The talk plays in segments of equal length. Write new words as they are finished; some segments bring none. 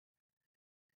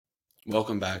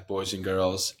Welcome back, boys and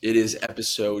girls. It is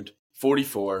episode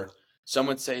 44. Some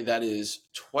would say that is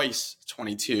twice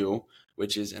 22,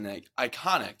 which is an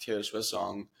iconic Taylor Swift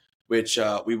song, which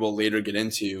we will later get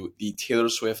into the Taylor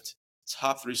Swift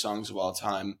top 3 songs of all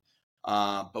time.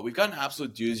 But we've got an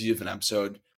absolute doozy of an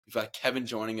episode. We've got Kevin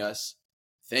joining us.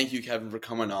 Thank you, Kevin, for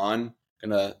coming on.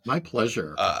 Gonna, My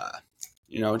pleasure.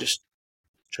 Just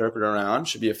chirp it around.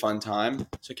 Should be a fun time.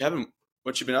 So, Kevin,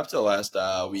 what you been up to the last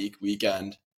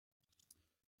weekend?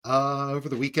 Over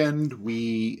the weekend,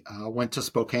 we went to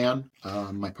Spokane.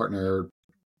 My partner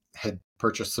had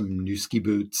purchased some new ski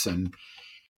boots and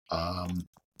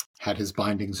had his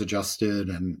bindings adjusted,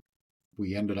 and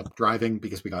we ended up driving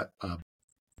because we got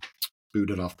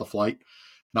booted off the flight.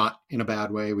 Not in a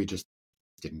bad way. We just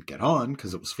didn't get on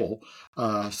because it was full.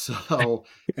 So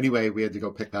anyway, we had to go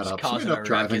pick that up. So we ended up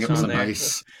driving. It was a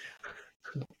nice...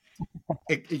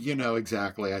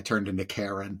 exactly. I turned into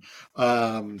Karen.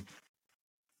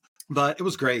 But it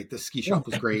was great. The ski shop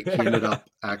was great. He ended up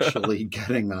actually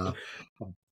getting a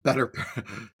better...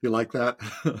 You like that?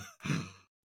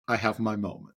 I have my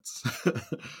moments.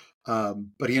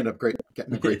 But he ended up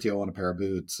getting a great deal on a pair of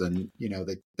boots. And,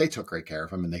 they took great care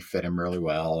of him and they fit him really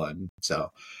well. And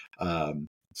so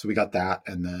we got that.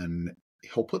 And then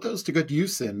he'll put those to good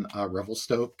use in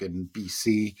Revelstoke in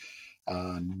BC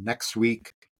next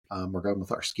week. We're going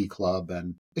with our ski club,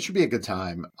 and it should be a good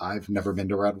time. I've never been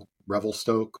to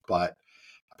Revelstoke, but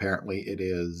apparently it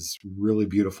is really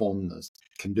beautiful, and the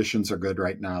conditions are good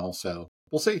right now. So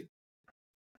we'll see.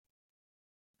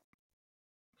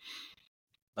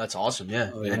 That's awesome,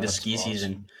 yeah. End of ski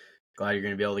season. Glad you're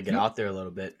going to be able to get out there a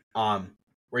little bit.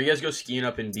 Where you guys go skiing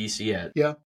up in BC at?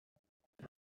 Yeah.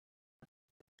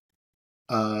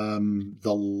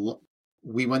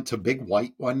 We went to Big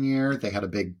White one year. They had a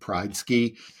big pride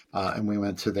ski, and we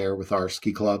went to there with our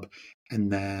ski club. And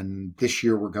then this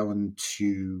year we're going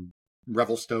to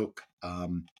Revelstoke.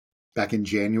 Back in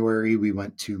January, we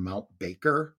went to Mount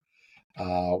Baker,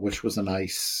 which was a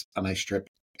nice trip.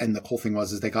 And the cool thing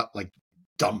is they got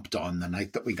dumped on the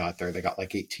night that we got there. They got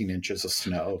 18 inches of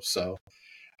snow. So,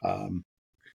 we'll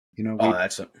go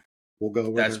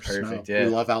where that's perfect. Snow. Yeah, we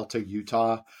love Alta,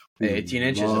 Utah. 18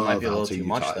 inches. It might be a little too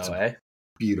much, though, eh?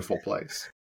 Beautiful place.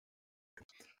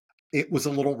 It was a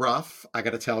little rough, I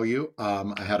got to tell you.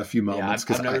 I had a few moments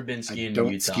because I've never been skiing. I don't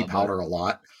in Utah, ski powder a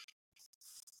lot.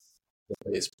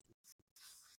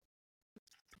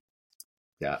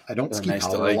 Yeah, I don't ski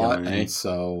powder a lot, and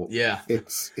so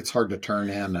it's hard to turn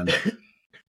in. And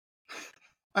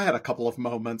I had a couple of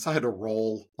moments. I had to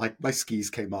roll, my skis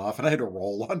came off, and I had to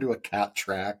roll onto a cat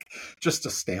track just to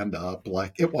stand up.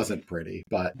 It wasn't pretty,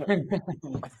 but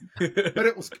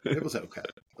it was okay.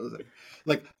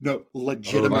 No,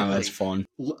 legitimately, wow, that's fun.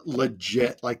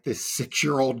 Legit, this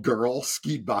 6-year-old girl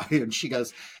skied by, and she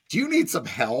goes, "Do you need some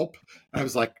help?" And I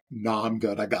was like, "No, I'm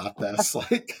good. I got this."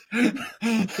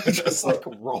 Just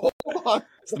roll on.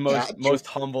 It's the most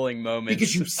humbling moment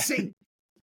because you sink.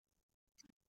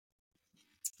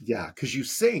 Yeah, because you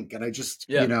sink, and I just,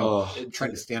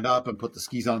 trying to stand up and put the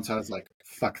skis on, so I was like,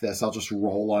 fuck this, I'll just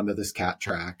roll onto this cat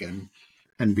track and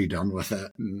be done with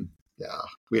it. And yeah,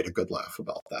 we had a good laugh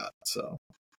about that, so.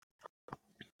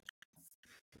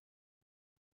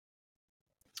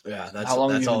 Yeah, that's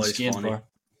always funny.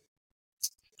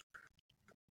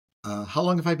 For? How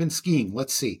long have I been skiing?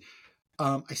 Let's see.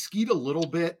 I skied a little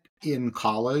bit in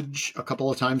college a couple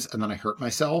of times, and then I hurt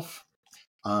myself,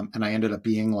 and I ended up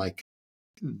being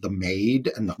the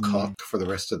maid and the cook for the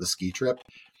rest of the ski trip.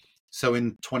 So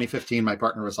in 2015, my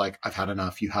partner was like, "I've had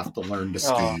enough. You have to learn to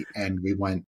ski." And we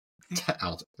went to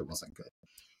Alta. It wasn't good.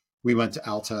 We went to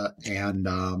Alta, and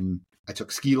I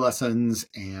took ski lessons,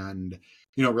 and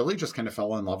really just kind of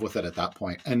fell in love with it at that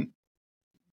point. And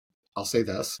I'll say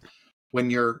this: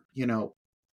 when you're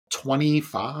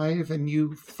 25 and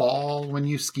you fall when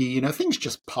you ski, things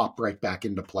just pop right back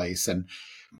into place. And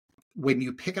when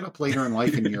you pick it up later in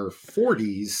life in your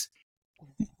 40s,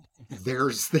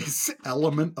 there's this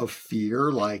element of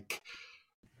fear,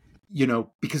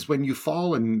 because when you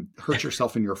fall and hurt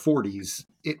yourself in your 40s,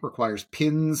 it requires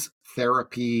pins,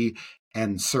 therapy,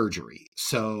 and surgery.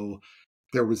 So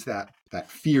there was that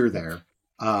fear there.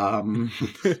 But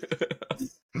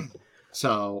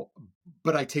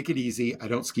I take it easy. I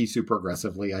don't ski super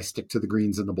aggressively. I stick to the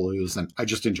greens and the blues, and I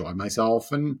just enjoy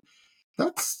myself. And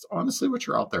that's honestly what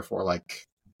you're out there for.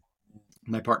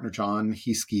 My partner, John,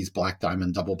 he skis black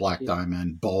diamond, double black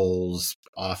diamond, bowls,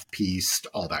 off-piste,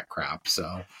 all that crap.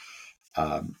 So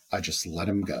I just let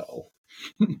him go.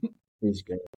 He's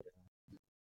good.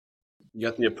 You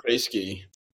got the après ski.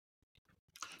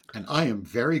 And I am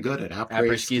very good at après ski.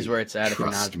 Après ski is where it's at if you're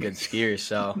not a good skier.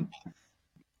 So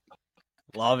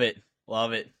Love it.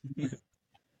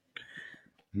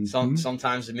 Mhm.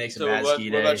 Sometimes it makes a So bad what ski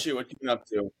day. about you? What you been up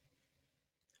to?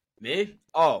 Me?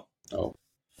 Oh, Oh,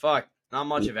 fuck. Not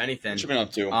much of anything. what you been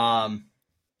up to?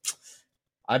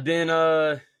 I've been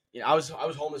I was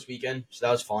home this weekend, so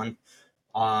that was fun.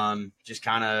 Just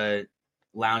kind of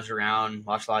lounged around,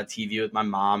 watched a lot of TV with my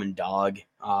mom and dog.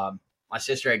 My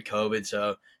sister had COVID,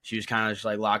 so she was kind of just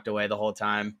like locked away the whole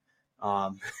time.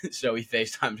 So we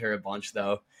FaceTimed her a bunch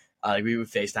though. Like we would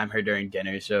FaceTime her during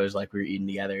dinner, so it was like we were eating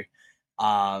together.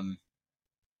 Um,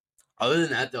 Other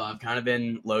than that though, I've kind of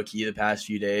been low key the past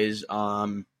few days.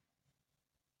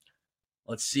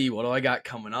 Let's see, what do I got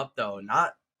coming up though?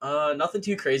 Nothing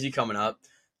too crazy coming up.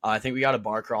 I think we got a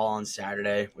bar crawl on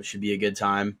Saturday, which should be a good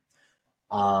time.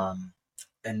 And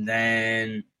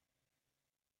then,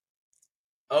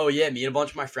 oh yeah, me and a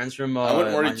bunch of my friends from. I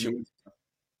wouldn't worry too much.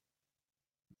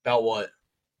 About what?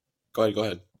 Go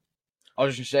ahead. I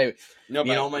was just gonna say, No,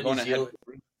 you know, but my going New ahead Zealand.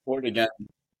 for it again.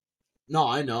 No,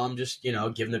 I know. I'm just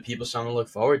giving the people something to look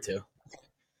forward to.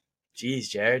 Jeez,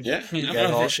 Jared. Yeah, You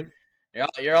guys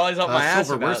you're always up my ass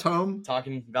Silver, where's about home?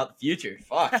 talking about the future.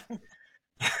 Fuck.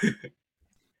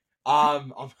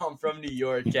 I'm from New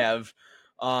York, Kev.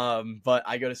 But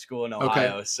I go to school in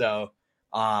Ohio, so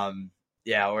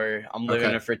yeah, I'm living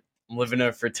in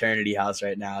a fraternity house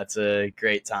right now. It's a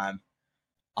great time.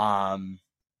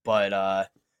 But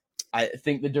I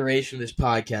think the duration of this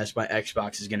podcast, my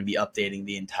Xbox is going to be updating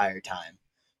the entire time.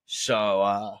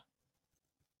 So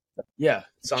yeah,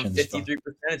 it's on 53%.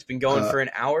 It's been going for an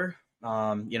hour.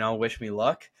 Wish me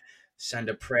luck. Send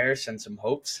a prayer. Send some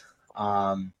hopes.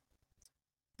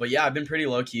 But yeah, I've been pretty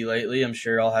low key lately. I'm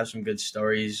sure I'll have some good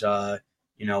stories. 1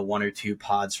 or 2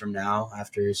 pods from now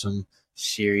after some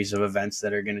series of events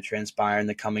that are going to transpire in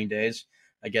the coming days.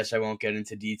 I guess I won't get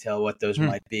into detail what those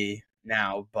might be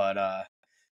now, but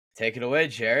take it away,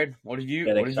 Jared. What have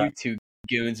you two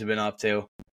goons have been up to?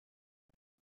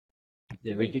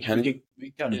 Yeah, we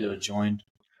gotta do a join.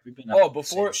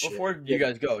 Before you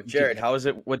guys go, Jared, how was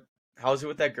it with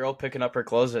that girl picking up her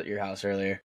clothes at your house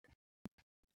earlier?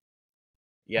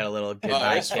 You got a little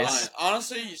goodbye kiss.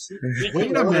 Honestly,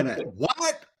 wait a minute.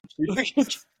 What?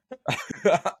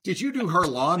 Did you do her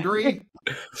laundry?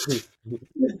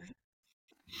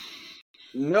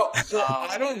 No, so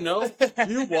I don't know.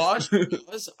 You washed?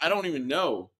 I don't even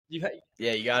know. You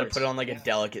got to put it on like a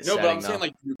delicate No, setting. but I'm saying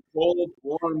like cold,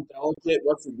 warm, delicate.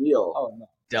 What's the deal? Oh no,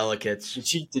 delicates. Did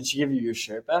she give you your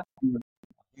shirt back?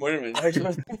 Wait a minute. I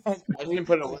didn't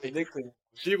put it away.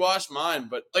 She washed mine,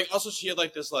 but like also she had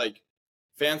like this like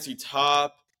fancy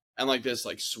top and like this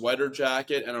like sweater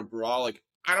jacket and a bra. Like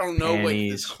I don't know, like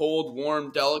this cold,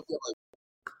 warm, delicate. Like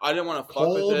I didn't want to fuck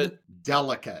with it.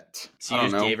 Delicate. So you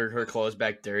just gave her clothes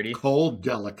back dirty. Cold,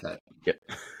 delicate. Yep.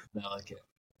 Delicate.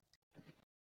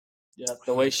 Yeah,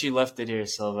 the way she left it here,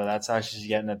 Silva. That's how she's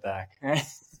getting it back.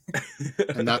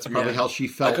 And that's probably how she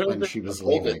felt when she was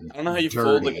leaving. I don't know how you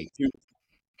fold like a tooth.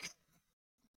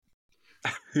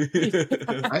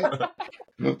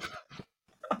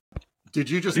 Did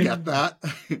you just get that?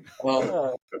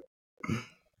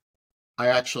 I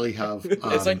actually have.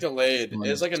 It's like delayed.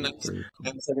 It's like a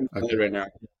 10-second delay right now.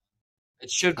 It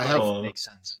should make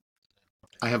sense.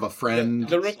 I have a friend.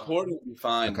 The recording will be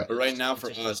fine, but right now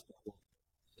for us.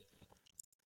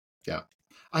 Yeah,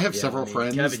 I have several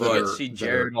friends that are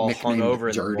Jared all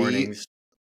hungover in the mornings.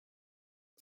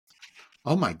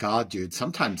 Oh my god, dude!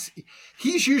 Sometimes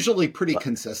he's usually pretty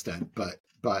consistent,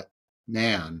 but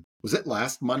man, was it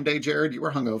last Monday, Jared? You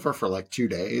were hungover for like 2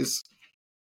 days.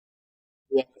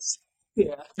 Yes.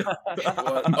 Yeah.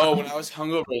 Oh, when I was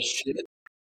hungover as shit.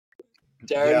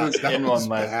 Jared was in one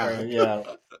last week. Yeah.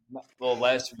 Well,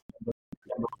 last week.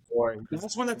 Before.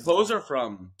 That's when the clothes are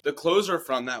from. The clothes are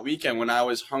from that weekend when I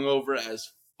was hungover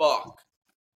as fuck.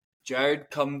 Jared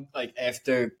come like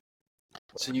after.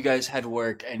 So you guys had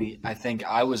work, and I think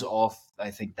I was off.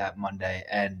 I think that Monday,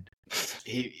 and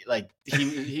he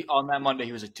on that Monday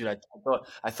he was like, "Dude,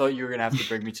 I thought you were gonna have to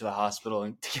bring me to the hospital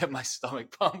and to get my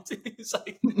stomach pumped." He's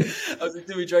like, "I was like,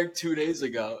 dude, we drank 2 days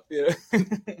ago." Yeah.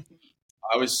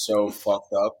 I was so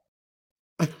fucked up.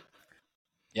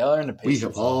 Y'all are in a pace. We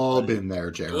have all been there,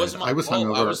 Jared. I was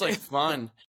hungover. I was like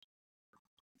fine.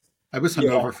 I was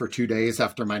hungover for 2 days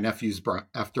after my nephew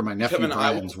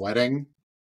Brian's wedding.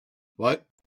 What?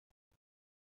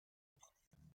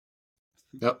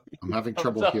 Yep, I'm having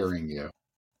trouble hearing you.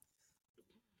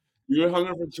 You were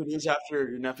hungover for 2 days after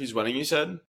your nephew's wedding, you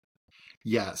said?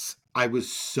 Yes. I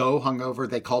was so hungover,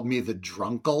 they called me the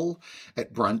drunkle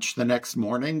at brunch the next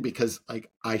morning because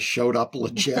I showed up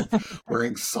legit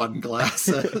wearing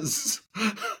sunglasses.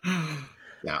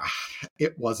 Yeah,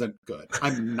 it wasn't good.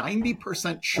 I'm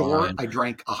 90% sure Fine. I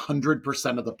drank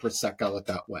 100% of the Prosecco at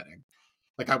that wedding.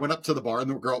 Like, I went up to the bar and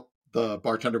the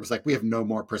bartender was like, "We have no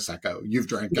more Prosecco. You've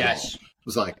drank it all." Yes. I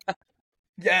was like,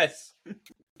 Yes.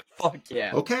 Fuck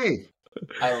yeah. "Okay,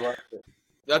 I love it.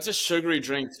 That's a sugary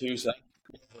drink too. So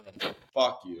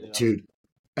fuck you. Yeah. dude."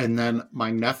 And then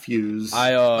my nephews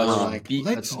I, are um, like, beat-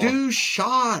 "Let's that's do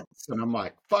shots." And I'm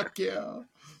like, "Fuck yeah."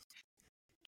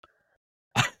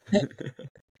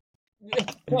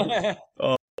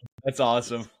 That's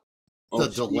awesome. The Oh,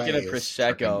 delay Speaking of is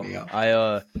tripping me Prosecco,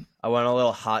 up. I went on a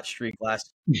little hot streak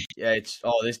last. Yeah,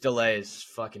 this delay is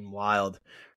fucking wild.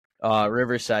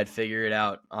 Riverside, figure it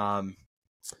out.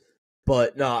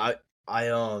 But no, I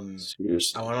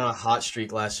seriously. went on a hot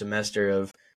streak last semester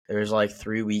of there was like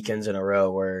 3 weekends in a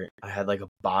row where I had like a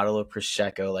bottle of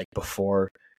Prosecco like before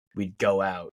we'd go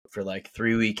out for like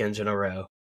 3 weekends in a row.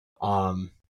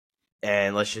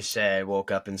 And let's just say I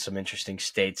woke up in some interesting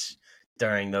states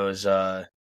during those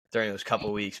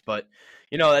couple weeks, but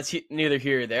that's neither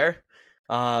here or there.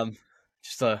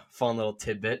 Just a fun little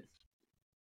tidbit.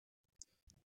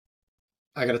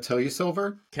 I got to tell you,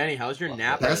 Silver, Kenny, how's your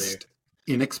nap earlier? best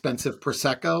inexpensive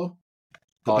Prosecco.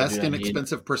 The Oh, best dude, I need-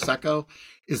 inexpensive Prosecco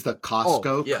is the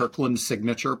Costco yeah. Kirkland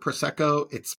Signature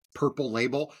Prosecco. It's purple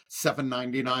label,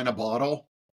 $7.99 a bottle.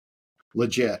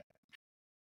 Legit.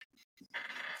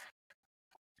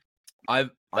 I've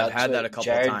That's had that what a couple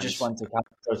Jared of times. just went to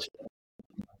Costco.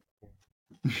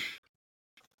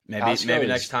 Maybe Costco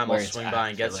next is time where I'll it's swing at, by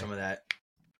and get really. some of that.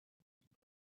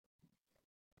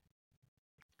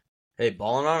 Hey,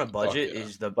 balling on a budget yeah.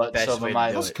 is the But best so way my-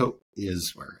 to do it. Costco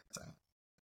is where it's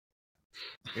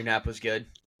at. Your nap was good?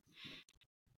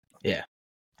 Yeah.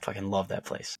 Fucking love that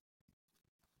place.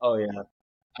 Oh yeah,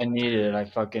 I needed it.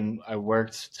 I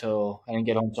worked till I didn't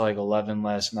get home till like 11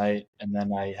 last night, and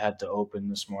then I had to open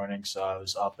this morning, so I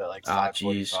was up at like Ah,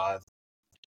 5:45.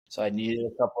 So I needed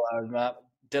a couple hours nap.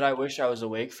 Did I wish I was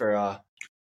awake for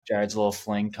Jared's little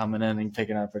fling coming in and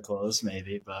picking up her clothes?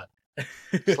 Maybe, but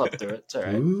slept through it. It's all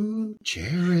right. Ooh,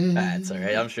 Jared. That's all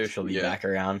right. I'm sure she'll be Yeah. back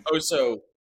around. Oh, so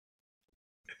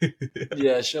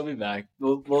Yeah, she'll be back.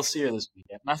 We'll see her this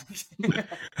weekend. I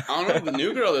don't know the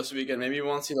new girl this weekend. Maybe you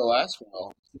won't see the last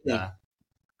girl. Yeah.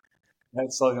 I'm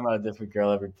talking about a different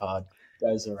girl every pod.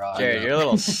 Guys are rock. Jared, you're a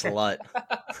little slut.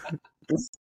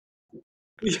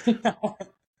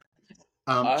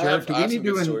 Jared, do we need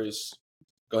to stories.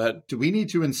 Go ahead. do we need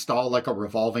to install like a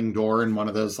revolving door in one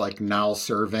of those like now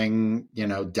serving,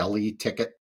 deli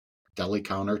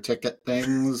counter ticket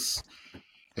things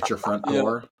at your front Yeah.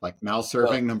 door? Like now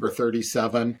serving number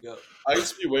 37. Yeah. I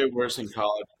used to be way worse in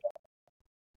college.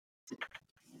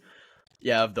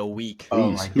 Yeah, of the week.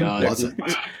 Oh Please, my who God. wasn't?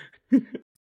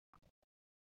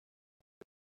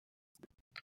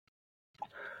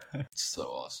 It's so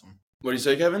awesome. What do you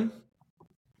say, Kevin?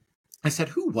 I said,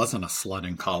 who wasn't a slut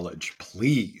in college?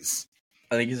 Please.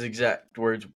 I think his exact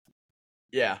words.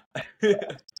 Yeah. Yeah.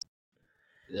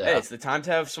 Hey, it's the time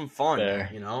to have some fun. Fair.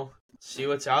 See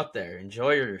what's out there.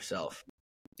 Enjoy yourself.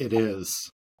 It is.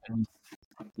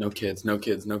 No kids. No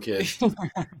kids. No kids. I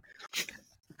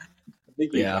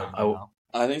think we Yeah, got it now.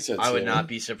 I think so too. I would not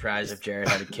be surprised if Jared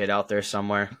had a kid out there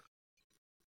somewhere.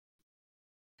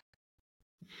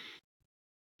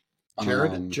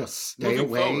 Jared, just stay moving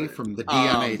away forward, from the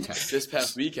DNA test. This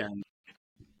past weekend,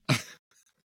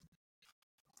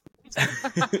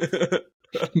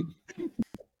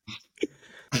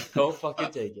 Don't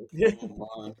fucking take it.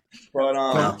 but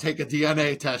Don't take a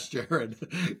DNA test, Jared.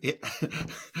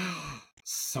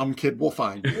 Some kid will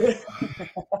find you.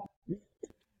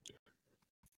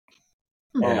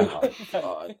 oh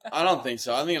God, I don't think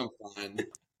so. I think I'm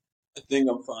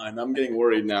fine. I'm getting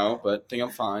worried now, but I think I'm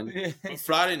fine.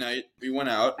 Friday night we went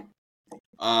out.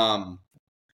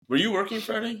 Were you working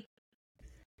Friday?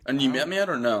 And you met me out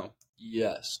or no?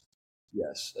 Yes.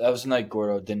 That was the night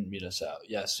Gordo didn't meet us out.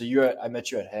 Yes. So I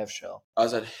met you at Half Shell. I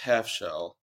was at Half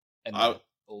Shell. And I-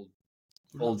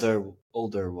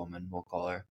 older woman, we'll call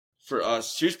her. For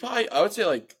us, she was probably, I would say,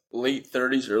 like late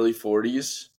 30s, early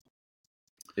 40s.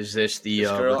 Is this the This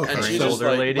girl, and recurring she's just older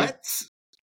like, lady?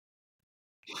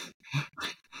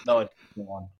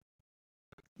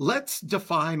 Let's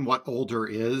define what older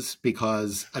is,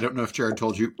 because I don't know if Jared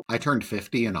told you, I turned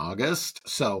 50 in August,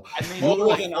 so I mean, you're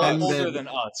older than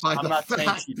us. by I'm the not saying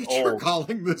fact she's that you're old.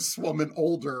 calling this woman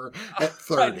older at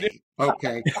 30.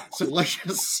 Okay, so let's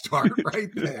just start right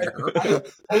there.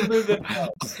 Older than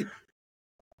us.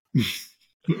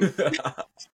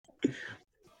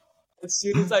 As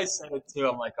soon as I said it too,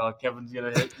 I'm like, oh, Kevin's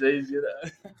gonna hit. He's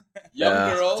gonna. Young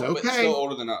Yeah. girl, It's but okay. still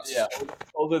older than us. Yeah,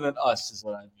 older than us is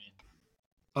what I mean.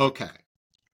 Okay.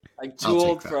 Like I'll too take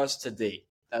old that. for us to date.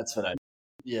 That's what I.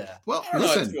 Yeah. Well, I don't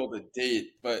know if listen. too old to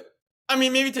date, but I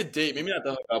mean, maybe to date, maybe not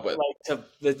to hook up with.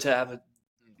 Like to have it.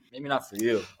 Maybe not for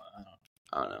you.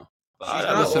 I don't know. She's I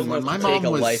not listen, old when enough my to take mom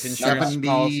a was life insurance 70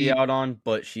 policy out on,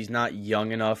 but she's not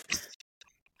young enough.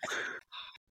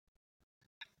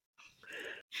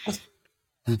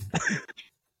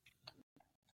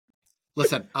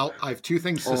 Listen, I have two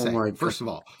things to Oh say. my First of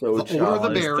all, So the older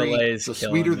the This berry, delay is the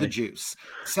killing sweeter the me. juice.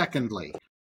 Secondly,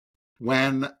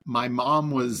 when my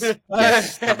mom was It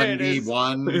is.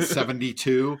 71,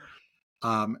 72,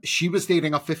 she was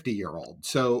dating a 50-year-old.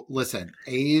 So listen,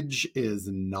 age is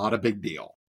not a big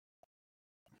deal.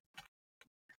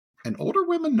 And older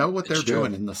women know what It's they're true.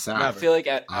 doing in the I South. feel like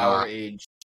at our age.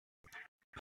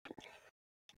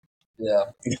 Yeah.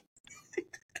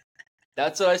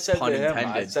 That's what I said Pun to him. I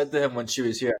intended. said to him when she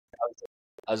was here.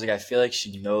 I was like, I feel like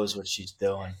she knows what she's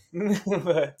doing.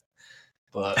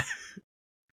 but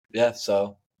yeah,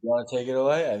 so you want to take it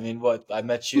away? I mean, what I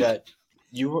met you at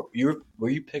were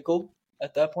you pickled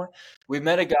at that point? We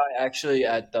met a guy actually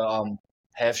at the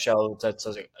half shell.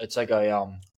 It's like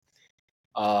a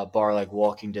bar like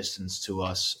walking distance to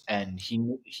us, and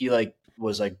he like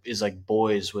is like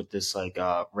boys with this like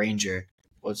ranger.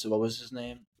 What was his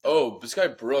name? Oh, this guy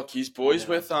Brooke, he's boys Yeah.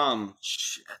 with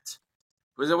shit.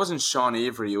 It wasn't Sean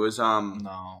Avery. It was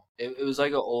No, it was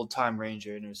like an old time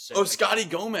ranger, and it was sick. Oh, Scotty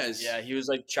Gomez. Yeah, he was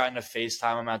like trying to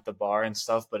FaceTime him at the bar and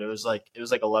stuff, but it was like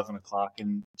 11 o'clock,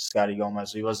 and Scotty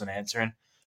Gomez, so he wasn't answering.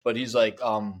 But he's like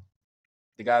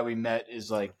the guy we met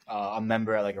is like a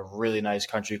member at like a really nice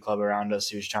country club around us.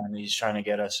 He's trying to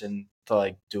get us in to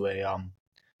like do a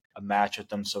match with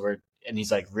them. So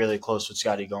he's like really close with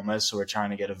Scotty Gomez, so we're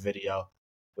trying to get a video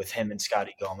with him and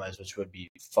Scotty Gomez, which would be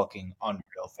fucking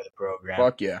unreal for the program.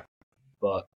 Fuck yeah.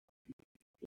 But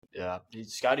yeah,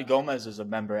 Scotty Gomez is a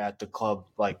member at the club,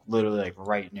 like literally like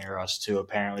right near us too,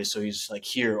 apparently. So he's like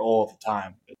here all the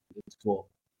time. It's cool.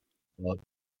 But,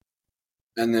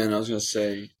 And then I was gonna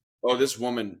say, oh, this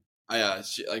woman,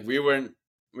 she, like we were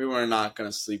not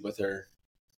gonna sleep with her.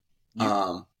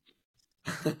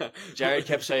 Jared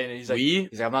kept saying he's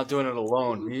like I'm not doing it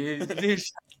alone.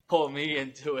 He's pulling me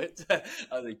into it. I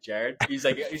was like, Jared. He's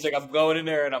like I'm going in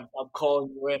there and I'm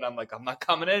calling you in. I'm like, I'm not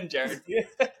coming in, Jared.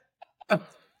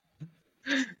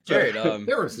 Jared,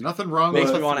 there is nothing wrong makes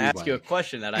with me a want to ask three-way. you a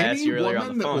question that I Any asked you earlier on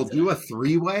woman the that phone. will do a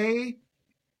three-way,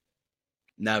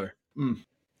 Never.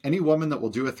 any woman that will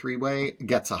do a three-way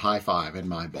gets a high five in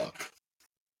my book.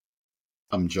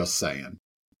 I'm just saying.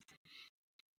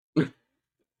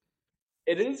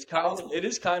 It is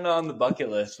kind of on the bucket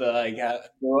list, but like, I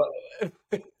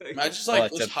just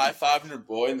like just high fiving her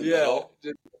boy in the middle.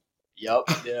 Yep.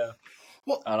 Yeah.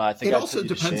 Well, I don't know, I think it I also put you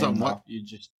to depends shame, on though. what you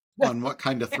just. on what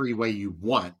kind of three-way you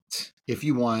want. If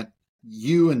you want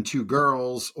you and two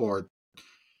girls, or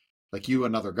like you,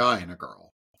 another guy, and a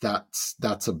girl, that's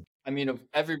I mean,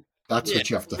 every. that's what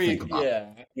you have to think about. Yeah.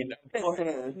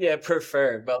 Yeah,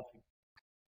 prefer, but.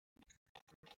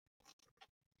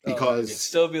 Because it'd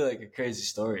still be like a crazy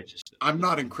story. Just I'm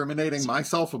not incriminating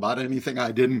myself about anything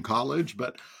I did in college,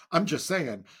 but I'm just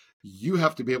saying you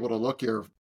have to be able to look your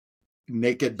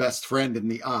naked best friend in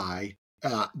the eye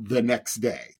the next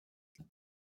day.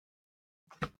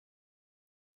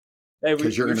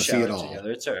 Because you're going to see it all.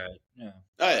 Together. It's all right. Yeah.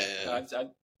 Oh yeah.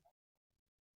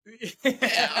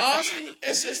 Yeah, honestly,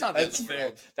 it's not that That's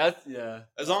fair. That's yeah.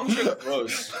 As long as you're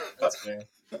close. That's fair.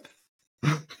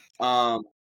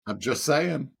 I'm just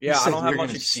saying. Yeah, I don't have You're much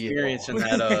gonna see it experience all. in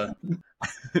that.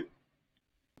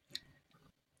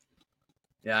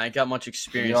 Yeah, I ain't got much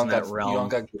experience in that realm.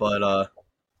 But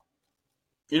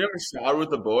you never showered with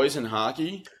the boys in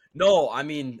hockey? no, I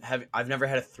mean, I've never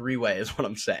had a three-way. Is what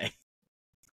I'm saying.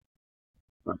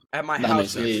 At my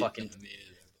house,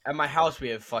 we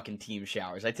have fucking team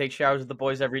showers. I take showers with the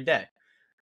boys every day.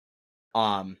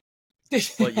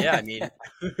 But yeah, I mean,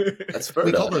 That's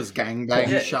we call those gangbang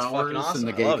Yeah, it's showers fucking awesome. in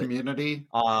the I gay love it. community.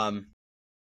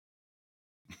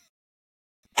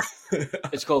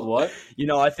 It's called what? You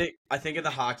know, I think in the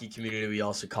hockey community we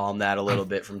also call them that a little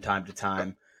bit from time to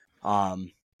time.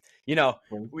 You know,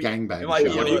 Gangbang it might be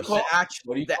a showers.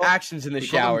 little, the actions in the We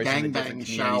call them showers in the gangbang different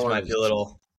communities might be a showers.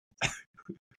 little.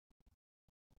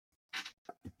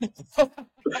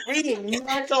 We did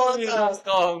not call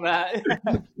him that.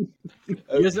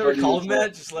 You guys never called them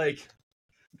that? Just like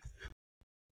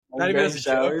not even as a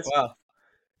joke. Wow.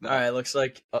 All right, looks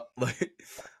like I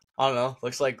don't know.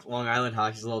 Looks like Long Island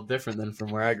hockey's a little different than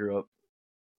from where I grew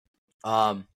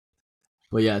up.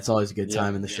 But yeah, it's always a good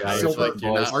time in the showers. Silver, with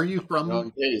boys. are you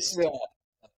from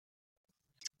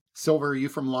Silver? Are you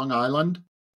from Long Island?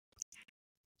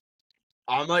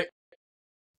 I'm like,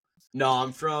 No,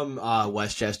 I'm from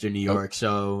Westchester, New York.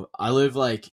 So I live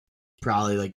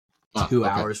probably 2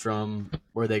 hours from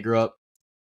where they grew up.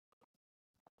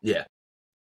 Yeah.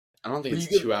 I don't think But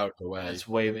it's you 2 hours away. It's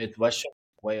Westchester,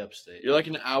 way upstate. You're like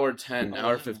an hour 10,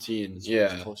 hour 15.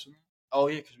 Yeah. Oh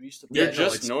yeah, because we used to. You're no,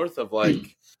 just it's- north of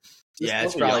like. Yeah,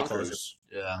 it's north of probably Yonkers.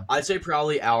 Yeah. I'd say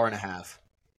probably hour and a half.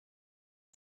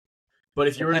 But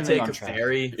if you were to Depending take on a traffic.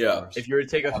 ferry, Yeah. if you were to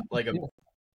take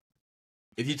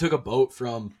if you took a boat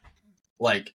from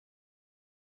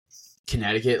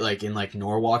Connecticut, in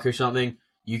Norwalk or something,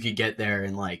 you could get there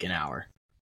in an hour.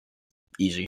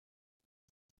 Easy.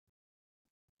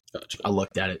 Gotcha. I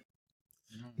looked at it.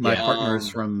 My Yeah. partner's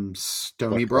from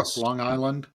Stony Brook, Long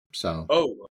Island. So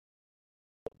Oh.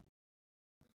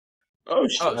 Oh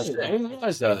shit! Oh, I didn't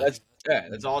realize that.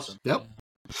 That's awesome. yep,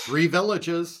 3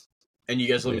 villages. And you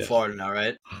guys live in Yeah. Florida now,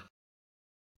 right?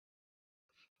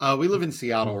 We live in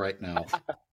Seattle right now,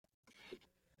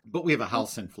 but we have a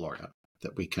house in Florida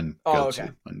that we can go okay.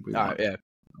 to when we All want. right, yeah.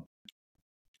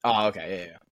 Oh, okay,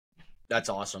 yeah. That's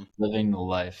awesome. Living the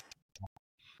life.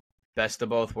 Best of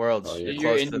both worlds. Oh, yeah. You're You're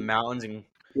close in- to the mountains and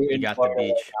You're you in got Florida the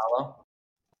beach. right now, though?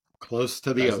 Close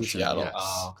to the That's in ocean. Seattle. Yes.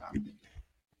 Oh, okay.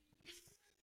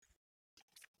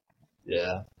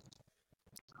 Yeah.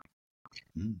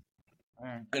 Mm. All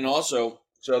right. And also,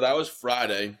 so that was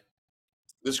Friday.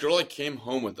 This girl came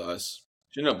home with us.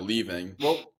 She ended up leaving.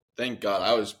 Well, Thank God.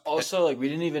 I was also, we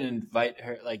didn't even invite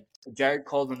her. Jared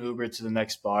called an Uber to the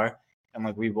next bar,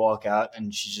 and we walk out,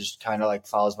 and she just kind of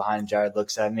follows behind. Jared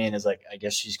looks at me and is like, "I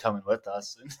guess she's coming with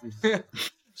us."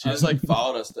 She just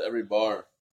followed us to every bar.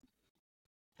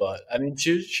 But I mean,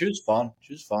 she was fun.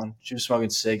 She was fun. She was smoking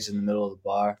cigs in the middle of the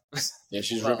bar. Yeah,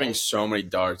 she's ripping so many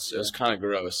darts. It was kind of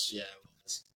gross. Yeah.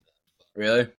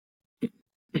 Really?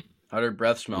 How'd her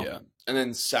breath smell? Yeah. And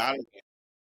then Saturday,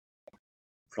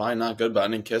 probably not good, but I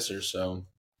didn't kiss her, so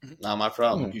not my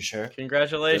problem. You sure?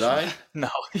 Congratulations. Did I? No,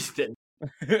 he didn't.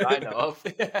 I know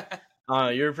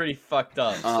of. You were pretty fucked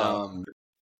up. So.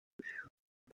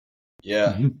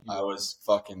 Yeah, I was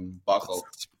fucking buckled.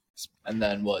 And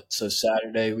then what? So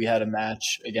Saturday we had a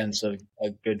match against a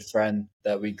good friend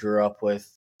that we grew up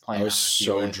with. I Playing was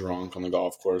so drunk on the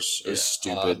golf course. It was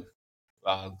stupid.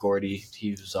 Gordy,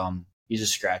 he's a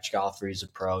scratch golfer. He's a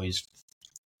pro. He's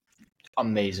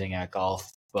amazing at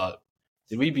golf. But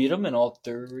did we beat him in all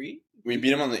 3? We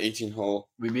beat him on the 18 hole.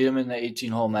 We beat him in the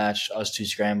 18-hole match. Us 2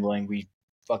 scrambling. We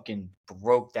fucking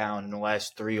broke down in the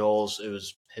last 3 holes. It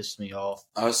was pissed me off.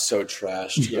 I was so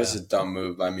trashed. It was a dumb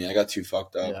move by me. I got too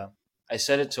fucked up. Yeah, I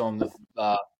said it to him the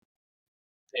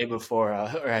day before,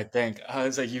 or I think I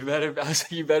was like, "You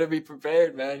better be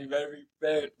prepared, man. You better be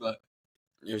prepared." But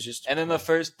It was just. and then the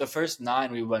first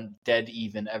 9 we went dead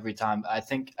even every time. I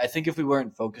think if we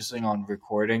weren't focusing on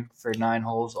recording for 9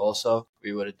 holes, also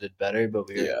we would have did better. But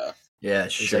we were, Yeah,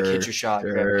 it's sure. hit your shot,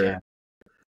 grab a can.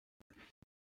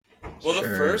 Well, the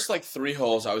first 3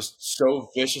 holes, I was so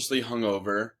viciously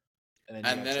hungover, and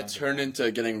then it turned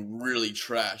into getting really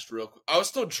trashed real quick. I was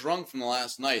still drunk from the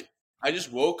last night. I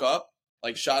just woke up,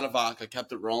 shot of vodka,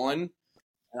 kept it rolling,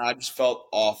 and I just felt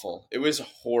awful. It was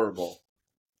horrible.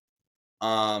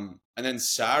 And then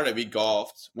Saturday we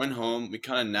golfed, went home, we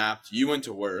kind of napped. You went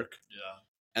to work. Yeah.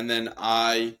 And then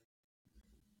I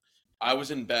was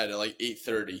in bed at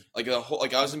 8:30.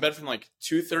 I was in bed from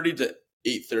 2:30 to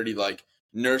 8:30,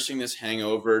 nursing this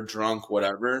hangover, drunk,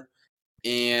 whatever.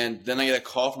 And then I get a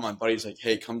call from my buddy. He's like,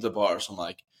 "Hey, come to the bar." So I'm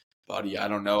like, "Buddy, I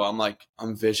don't know."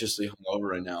 I'm viciously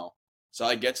hungover right now. So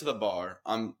I get to the bar.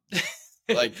 I'm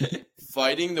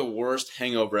fighting the worst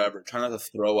hangover ever, trying not to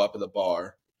throw up at the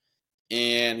bar.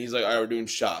 And he's like, "All right, we're doing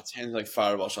shots." Hands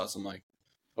fireball shots. I'm like,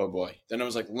 "Oh boy." Then it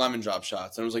was lemon drop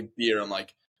shots. Then it was beer. I'm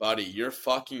like, "Buddy, you're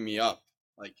fucking me up.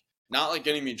 Not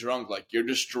getting me drunk. You're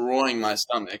destroying my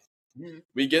stomach."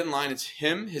 We get in line. It's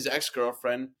him, his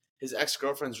ex-girlfriend, his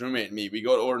ex-girlfriend's roommate, and me. We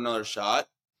go to order another shot.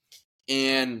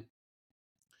 And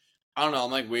I don't know.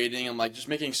 I'm waiting. I'm just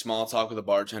making small talk with the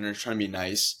bartender, trying to be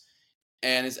nice.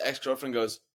 And his ex-girlfriend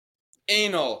goes,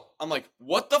 "Anal." I'm like,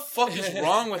 "What the fuck is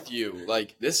wrong with you?"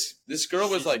 This girl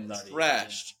was nutty,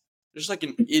 trashed. Just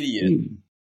an idiot.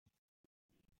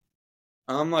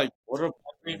 I'm like, what a.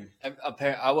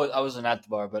 I wasn't at the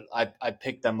bar, but I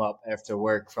picked them up after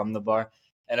work from the bar,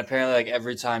 and apparently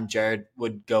every time Jared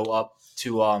would go up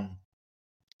to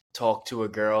talk to a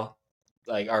girl,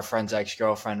 our friend's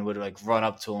ex-girlfriend would run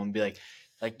up to him and be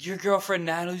like your girlfriend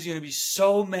Natalie's gonna be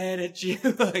so mad at you,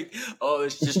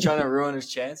 it's just trying to ruin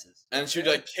his chances. And she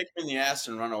would kick me in the ass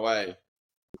and run away.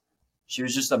 She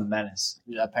was just a menace.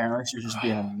 Apparently, she was just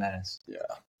being a menace. Yeah.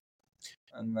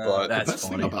 And But The That's best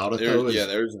funny. thing about it, though, is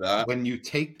there's that. when you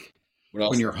take What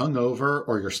else? when you're hungover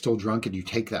or you're still drunk and you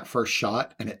take that first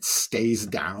shot and it stays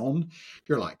down,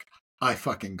 you're like, I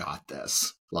fucking got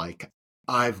this. Like,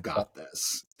 I've got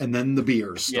this. And then the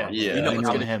beers start. Yeah. You know and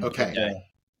what's you're gonna like, happen. okay,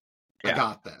 Yeah. I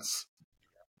got this.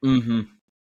 Mm-hmm.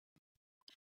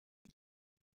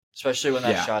 Especially when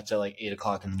that Yeah. shot's at like 8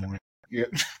 o'clock in the morning. Yeah.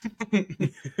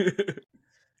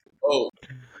 Oh,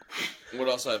 what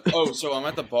else? So I'm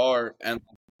at the bar and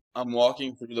I'm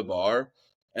walking through the bar,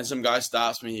 and some guy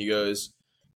stops me. He goes,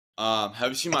 "Have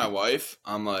you seen my wife?"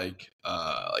 I'm like,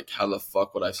 how the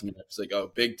fuck would I see your wife? He's like,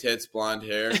 "Oh, big tits, blonde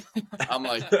hair." I'm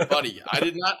like, buddy, I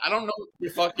don't know what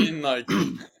your fucking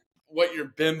what your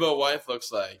bimbo wife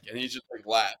looks like. And he's just like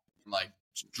laughs and like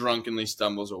drunkenly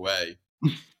stumbles away.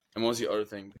 And what was the other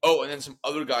thing? Oh, and then some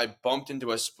other guy bumped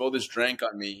into us, spilled his drink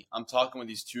on me. I'm talking with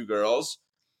these two girls,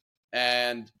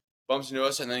 and bumps into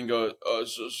us, and then goes, "Oh,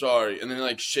 so sorry," and then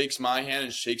like shakes my hand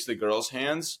and shakes the girls'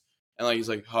 hands, and like he's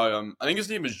like, "Hi, I think his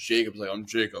name is Jacob." He's like, "I'm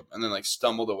Jacob," and then like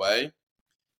stumbled away.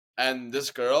 And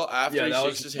this girl, after he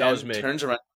shakes his hand, turns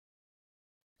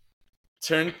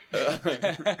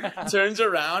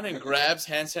around and grabs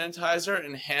hand sanitizer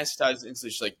and hand sanitizes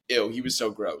instantly. She's like, "Ew, he was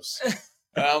so gross."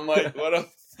 And I'm like, "What a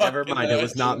Never mind, it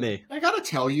was not me. I gotta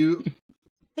tell you,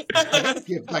 I gotta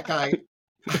give that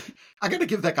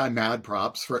guy mad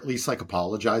props for at least like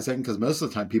apologizing, because most of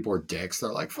the time people are dicks.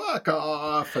 They're like, fuck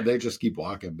off, and they just keep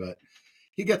walking. But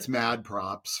he gets mad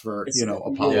props for,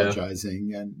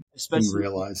 apologizing and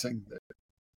realizing that.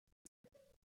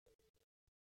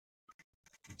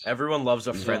 Everyone loves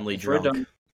a friendly drunk.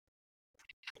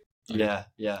 Yeah,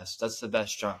 yes, that's the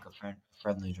best drunk, a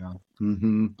friendly drunk.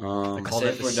 Mm-hmm. I call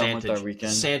that the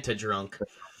Santa drunk.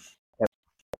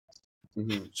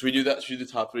 Mm-hmm. Should we do that? Should we do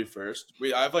the top three first?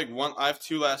 I have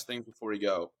two last things before we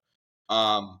go.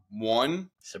 One.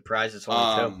 Surprise! It's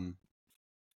only two.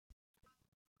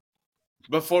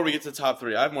 Before we get to the top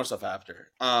three, I have more stuff after.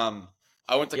 I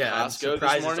went to Costco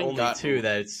this morning. It's only two.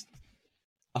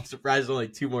 I'm surprised only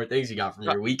two more things you got from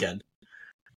your weekend.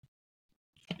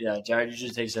 Yeah, Jared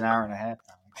usually takes an hour and a half.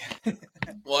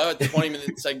 Well, I have a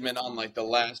 20-minute segment on like the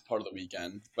last part of the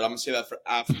weekend, but I'm gonna say that for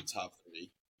after the top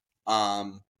three.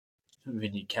 We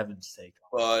need Kevin's take.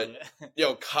 But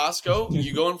Costco,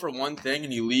 you go in for one thing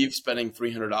and you leave spending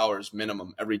 $300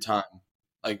 minimum every time.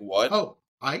 Like what? Oh,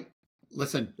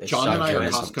 listen. John and I are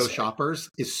Costco shoppers.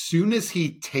 As soon as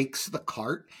he takes the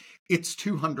cart, it's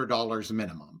 $200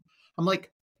 minimum. I'm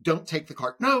like, don't take the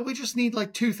cart. No, we just need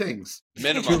like two things.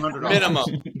 Minimum. $200.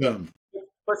 Minimum.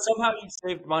 But somehow you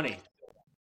saved money.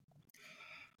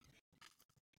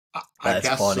 I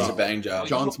guess funny. so. It's a bang job.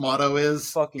 John's motto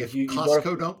is, if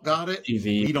Costco don't got it,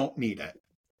 we don't need it.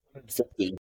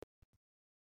 50.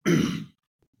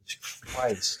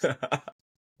 Christ.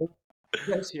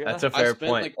 That's a fair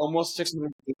point. Like almost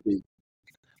 $650.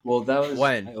 Well, that was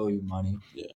when I owe you money.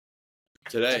 Yeah.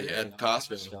 Today at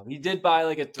Costco. He did buy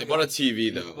like I bought a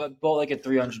TV though. Bought like a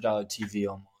 $300 TV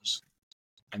almost.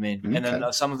 I mean, and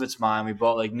then some of it's mine. We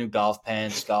bought like new golf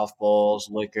pants, golf balls,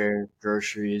 liquor,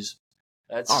 groceries.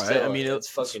 That's all right. Still, I mean, it's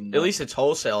fucking. At least it's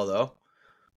wholesale though.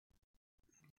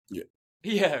 Yeah.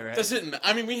 Yeah. Right. Doesn't.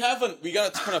 I mean, we got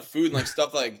a ton of food and like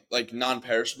stuff like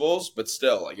non-perishables, but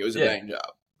still, like it was a bang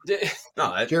job.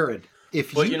 No, Jared,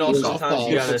 if you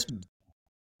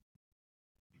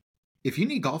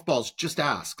need golf balls, just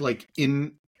ask. Like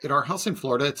at our house in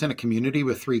Florida, it's in a community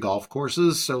with 3 golf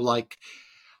courses. So like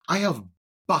I have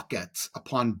buckets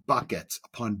upon buckets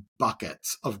upon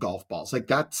buckets of golf balls. Like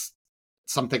that's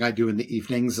something I do in the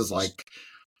evenings is like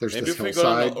there's this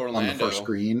hillside on the first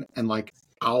green and like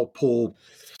I'll pull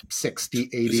 60,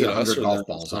 80, 100 golf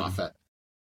balls off it.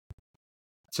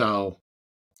 So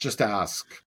just ask.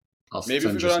 Maybe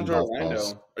if we go down to Orlando.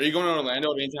 Balls. Are you going to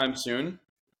Orlando anytime soon?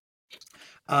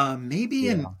 Maybe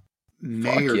in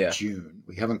May or June.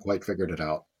 We haven't quite figured it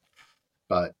out.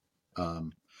 But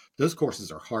those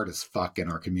courses are hard as fuck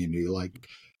in our community. Like,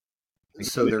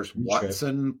 so there's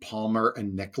Watson, Palmer,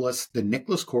 and Nicholas. The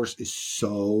Nicholas course is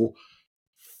so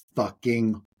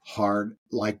fucking hard.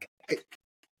 Like,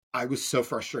 I was so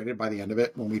frustrated by the end of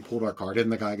it when we pulled our cart in.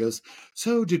 The guy goes,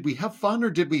 "So did we have fun or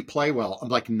did we play well?" I'm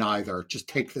like, neither. Just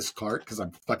take this cart because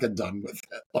I'm fucking done with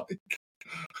it. Like,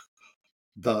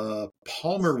 the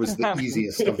Palmer was the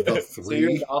easiest of the 3. So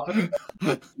you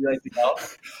like to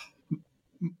golf?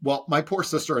 Well, my poor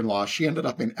sister-in-law, she ended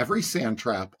up in every sand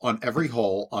trap on every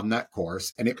hole on that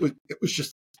course, and it was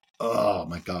just, oh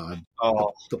my god.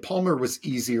 Oh, the Palmer was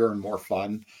easier and more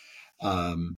fun.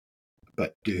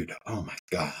 But dude, oh my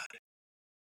god,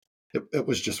 it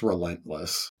was just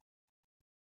relentless.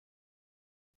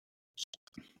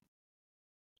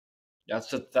 That's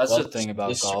the thing about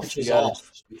this golf. switch is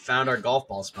off. We found our golf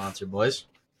ball sponsor, boys.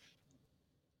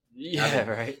 Yeah,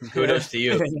 right. Kudos to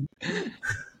you.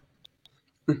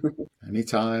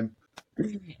 Anytime.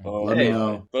 Oh, Let me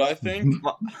know. But I think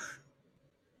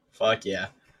Fuck yeah.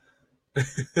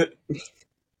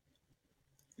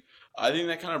 I think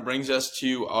that kind of brings us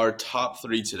to our top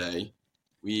 3 today.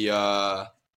 We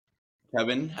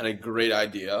Kevin had a great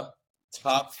idea.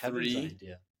 Top three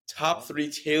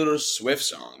Taylor Swift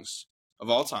songs of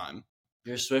all time.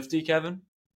 You're a Swiftie, Kevin?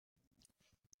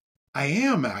 I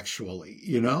am actually,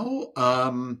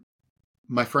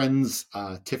 my friends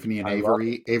Tiffany and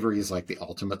Avery. Avery is like the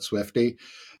ultimate Swiftie.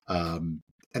 And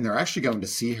they're actually going to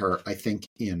see her, I think,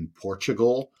 in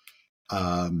Portugal.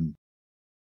 But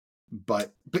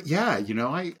yeah,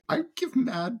 I give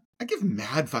mad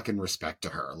fucking respect to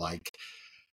her. Like,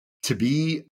 to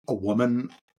be a woman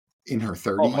in her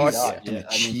 30s and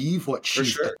achieve what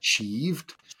she's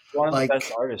achieved. One of the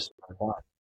best artists of our time.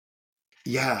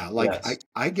 Yeah,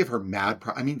 I give her mad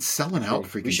selling out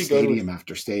freaking stadium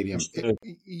after stadium.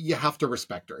 You have to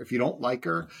respect her. If you don't like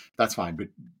her, that's fine,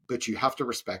 but you have to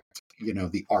respect,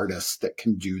 the artists that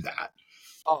can do that.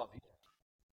 Oh,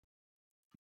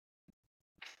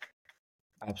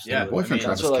 absolutely. Yeah, boyfriend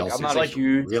Travis Kelce I'm not a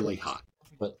huge, really hot.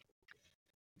 But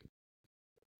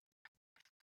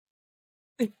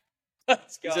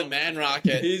he's a man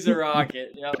rocket. He's a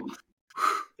rocket. Yep.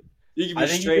 You can be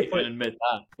straight and admit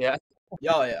that. Yeah.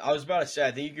 Yo, I was about to say,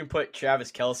 I think you can put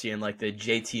Travis Kelce in like the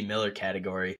JT Miller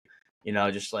category.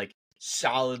 Just like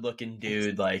solid looking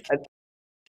dude, like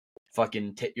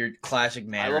fucking your classic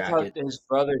man rocket. I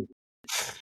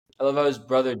love how his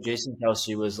brother Jason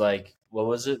Kelce was like, what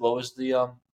was it? What was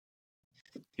the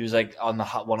he was like on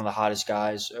one of the hottest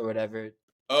guys or whatever.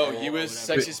 Oh, he was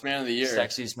sexiest man of the year.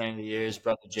 Sexiest man of the year, his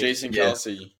brother Jason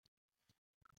Kelce.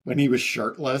 When he was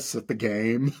shirtless at the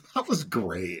game, that was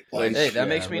great. Like, hey, that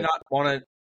makes me not want to.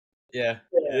 Yeah,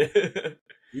 it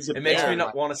makes me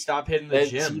not want to stop hitting the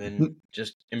gym and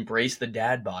just embrace the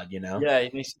dad bod. Yeah,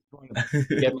 it makes me want to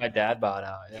get my dad bod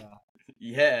out. Yeah.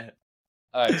 Yeah.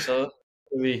 All right, so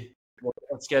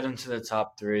let's get into the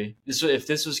top 3. If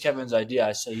this was Kevin's idea,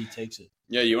 I say he takes it.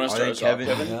 Yeah, you want to start us off,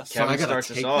 Kevin? Yeah. So I got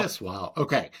to take this. Wow.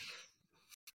 Okay.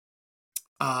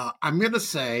 I'm gonna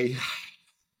say.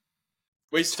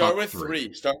 Wait, start with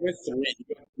 3. Start with 3.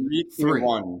 3,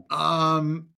 1.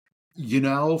 From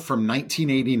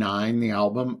 1989, the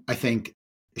album, I think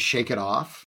Shake It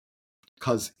Off,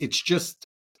 because it's just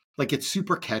like, it's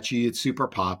super catchy, it's super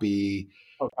poppy.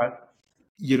 Okay.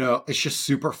 It's just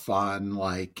super fun.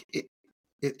 Like,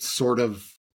 it's sort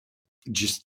of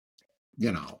just,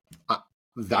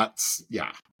 that's,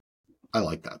 yeah. I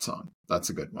like that song. That's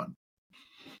a good one.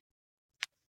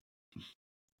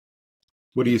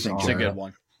 What do you think, Jared? It's a good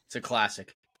one. It's a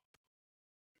classic.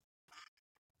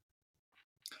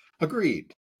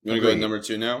 Agreed. You want to go to number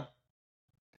 2 now?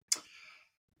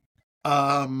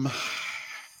 I'm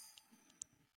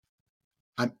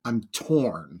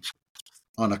torn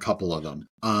on a couple of them.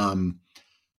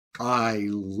 I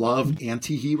love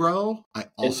Antihero. I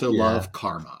also love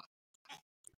Karma.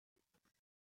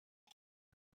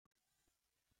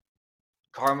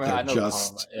 I know Karma.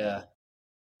 Yeah.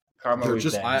 Karma, they're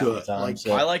just good.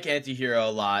 I like Antihero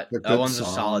a lot. That one's a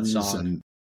solid song.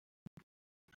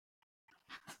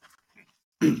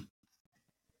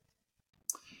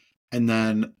 And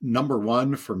then number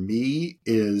 1 for me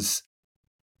is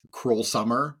Cruel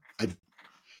Summer. I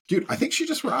think she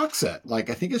just rocks it.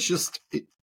 Like, I think it's just,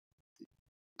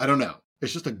 I don't know.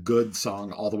 It's just a good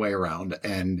song all the way around.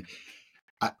 And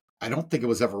I don't think it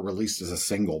was ever released as a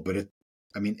single, but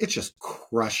it's just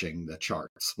crushing the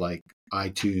charts, like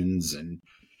iTunes, and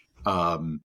I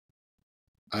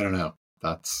don't know.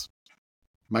 That's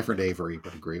my friend Avery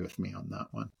would agree with me on that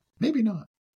one. Maybe not.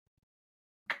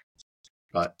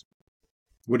 But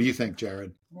what do you think,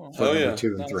 Jared? For number 2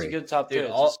 and That's 3. a good top 3.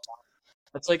 Dude,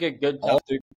 that's like a good top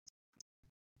 3.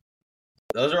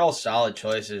 Those are all solid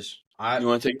choices. You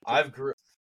want to take?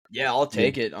 Yeah, I'll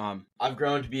take it. I've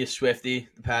grown to be a Swiftie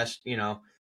the past.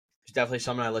 It's definitely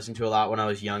something I listened to a lot when I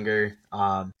was younger.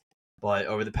 But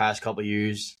over the past couple of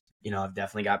years, I've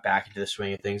definitely got back into the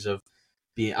swing of things of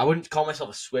being. I wouldn't call myself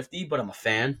a Swiftie, but I'm a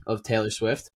fan of Taylor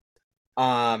Swift.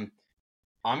 I'm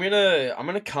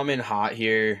gonna come in hot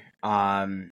here.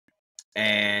 And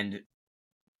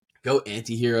go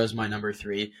Antihero as my number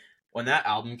 3. When that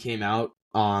album came out,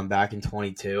 back in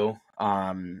 2022,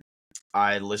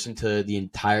 I listened to the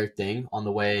entire thing on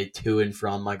the way to and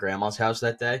from my grandma's house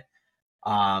that day.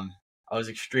 I was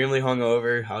extremely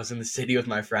hungover. I was in the city with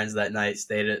my friends that night,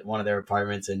 stayed at one of their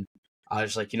apartments, and I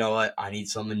was like, you know what? I need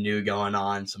something new going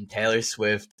on, some Taylor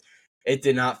Swift. It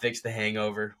did not fix the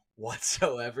hangover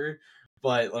whatsoever.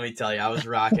 But let me tell you, I was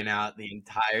rocking out the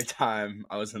entire time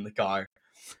I was in the car.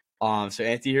 So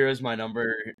Antihero is my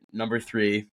number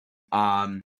 3.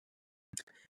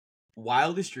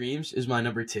 Wildest Dreams is my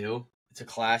number 2. It's a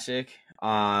classic.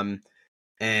 And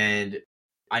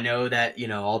I know that,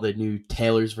 all the new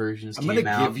Taylor's versions I'm came gonna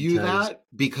out. give you that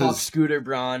because fuck Scooter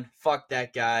Braun. Fuck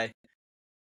that guy.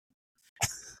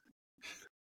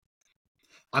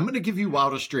 I'm gonna give you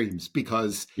Wildest Dreams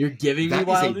because you're giving me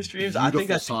Wildest Dreams. I think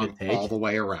that's song a good take. all the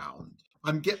way around.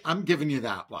 I'm giving you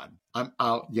that one. I'm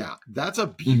out. Yeah, that's a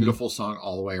beautiful song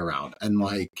all the way around, and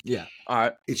like, yeah, all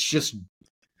right, it's just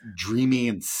dreamy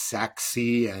and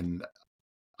sexy. And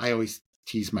I always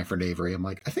tease my friend Avery. I'm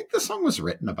like, I think this song was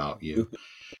written about you,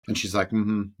 and she's like,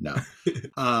 no.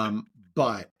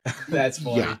 But that's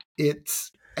funny. Yeah,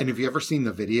 it's. And have you ever seen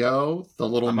the video? The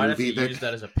little movie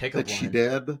that as a pickup that she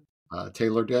did.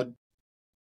 Taylor did.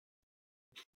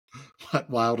 What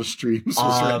Wildest Dreams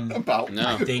was written about? No,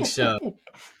 I think so.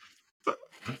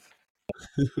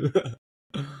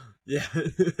 Yeah,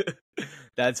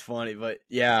 that's funny, but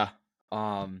yeah.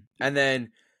 And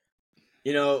then,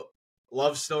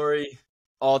 Love Story,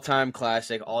 all-time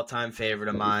classic, all-time favorite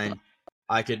of mine.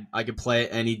 I could play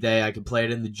it any day. I could play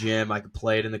it in the gym. I could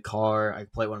play it in the car. I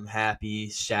could play it when I'm happy,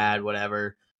 sad,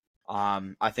 whatever.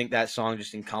 I think that song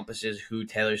just encompasses who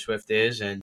Taylor Swift is,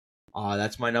 and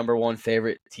that's my number 1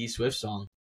 favorite T Swift song.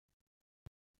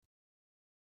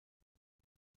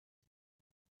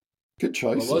 Good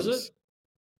choice. What was it?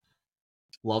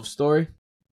 Love Story.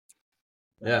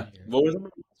 Yeah. What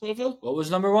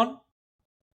was number 1?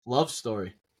 Love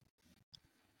Story.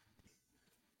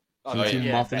 Oh,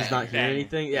 Two Muffins not hear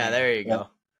anything? Yeah, there you go.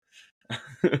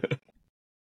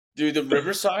 Dude, the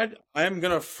Riverside, I am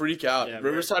going to freak out. Yeah,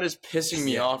 Riverside is pissing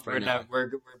me off right now. We're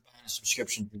buying a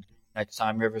subscription next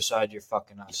time. Riverside, you're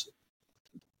fucking us.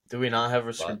 Do we not have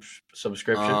a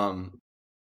subscription?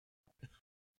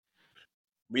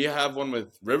 We have one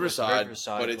with Riverside,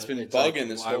 but it's been bugging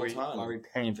this whole time. Why are we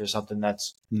paying for something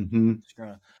that's screwing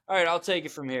up? All right, I'll take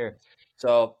it from here.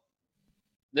 So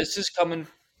this is coming.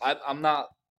 I'm not.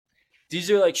 These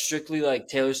are like strictly like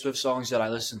Taylor Swift songs that I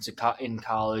listened to in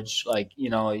college. Like,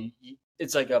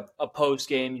 it's like a post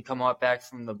game. You come out back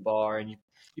from the bar and you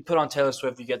put on Taylor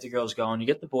Swift. You get the girls going. You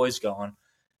get the boys going.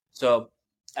 So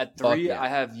at 3, I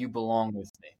have You Belong With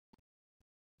Me.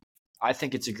 I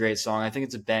think it's a great song. I think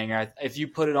it's a banger. If you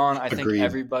put it on, I think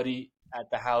everybody at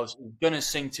the house is going to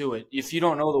sing to it. If you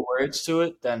don't know the words to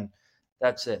it, then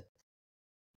that's it.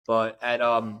 But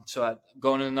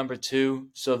going to number 2,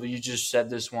 so you just said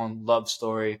this one, Love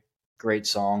Story, great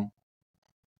song.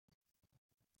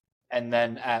 And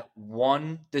then at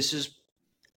 1,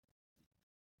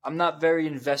 I'm not very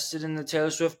invested in the Taylor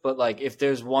Swift, but like if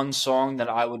there's one song that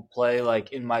I would play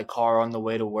like in my car on the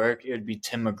way to work, it would be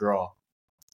Tim McGraw.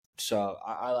 So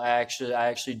I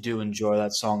actually do enjoy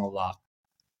that song a lot.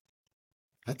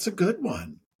 That's a good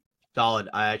one. Solid.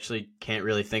 I actually can't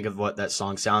really think of what that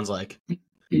song sounds like.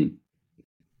 Tim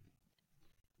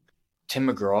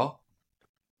McGraw?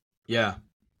 Yeah.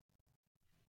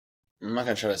 I'm not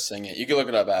going to try to sing it. You can look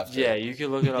it up after. Yeah, you can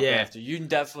look it up after. You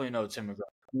definitely know Tim McGraw.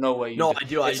 No way. I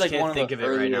do. I just can't think of it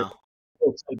right now.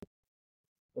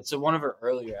 It's one of her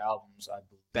earlier albums, I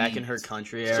believe. Back in her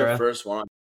country era. It's her first one.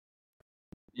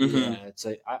 Yeah, it's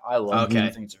like I love it. I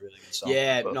think it's a really good song.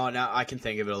 Yeah, now I can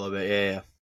think of it a little bit. Yeah.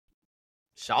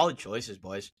 Solid choices,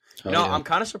 boys. I'm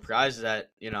kind of surprised that,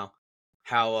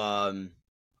 how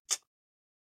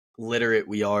literate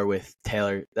we are with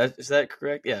Taylor. Is that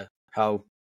correct? Yeah. How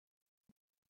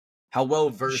well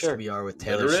versed we are with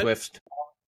Taylor Swift.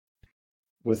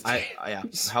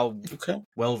 How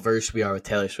well versed we are with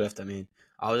Taylor Swift. I mean,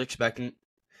 I was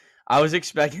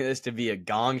expecting this to be a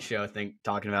gong show.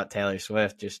 Talking about Taylor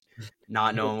Swift, just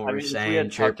not knowing what we're saying,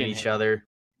 chirping each other.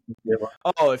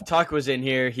 Oh, if Tuck was in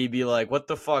here, he'd be like, "What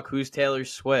the fuck? Who's Taylor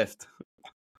Swift?"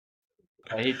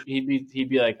 He'd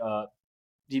be like,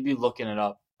 he'd be looking it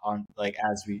up on like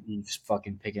as he's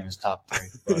fucking picking his top 3.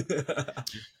 But,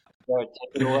 all right,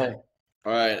 take it away.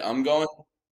 All right, I'm going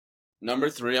number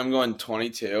 3. I'm going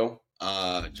 22.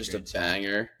 Just a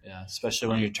banger. Yeah, especially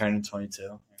when you're turning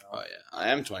 22. Oh yeah, I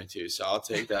am 22, so I'll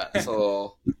take that. It's a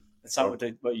little. That's not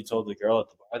what you told the girl at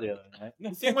the bar the other night.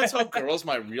 You think I tell girls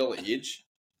my real age?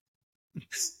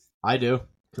 I do,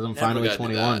 because I'm finally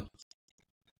 21.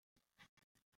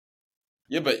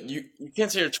 Yeah, but you can't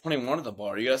say you're 21 at the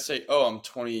bar. You gotta say, "Oh, I'm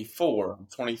 24. I'm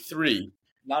 23."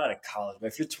 Not at a college, but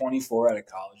if you're 24 at a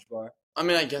college bar, I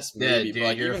mean, I guess maybe. Yeah, dude, but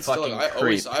like, you're even a fucking still, like,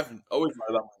 creep. I've always lied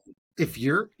about my age. If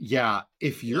you're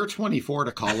 24 at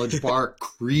a college bar,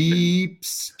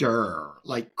 creepster,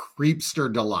 like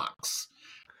creepster deluxe.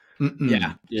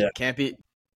 Yeah. Yeah. Can't be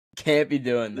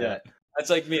doing that. That's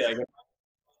like me. Like a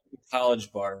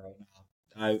college bar right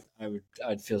now.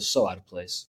 I'd feel so out of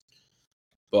place.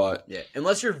 But Yeah,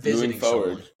 unless you're moving visiting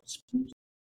forward, someone.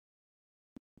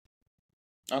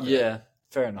 okay. Yeah,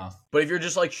 fair enough. But if you're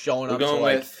just like showing We're up to going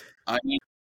like, with I need.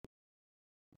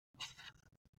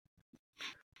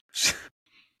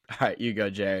 all right, you go,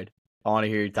 Jared. I want to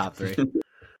hear your top 3.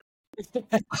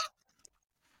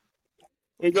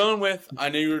 We're going with I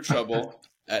Knew You Were Trouble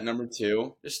at number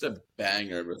 2. Just a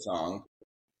banger of a song.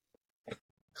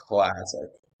 Classic.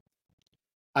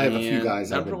 I have a few And guys.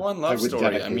 number 1, I Love would Story. I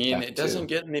dedicate mean, that it doesn't to.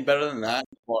 get any better than that.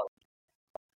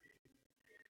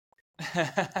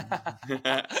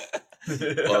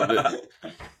 Love it.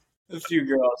 A few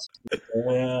girls.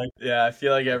 Yeah, I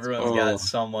feel like everyone's Oh. got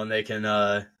someone they can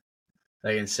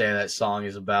say that song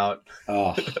is about.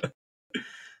 Oh,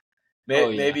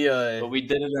 Maybe But we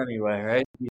did it anyway, right?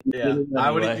 yeah. did it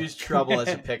I wouldn't anyway. use trouble as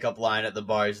a pickup line at the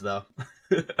bars though.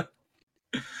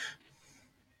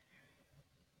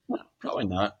 Probably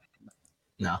not.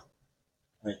 No.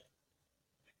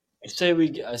 I say we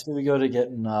go to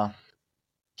getting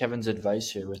Kevin's advice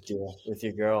here with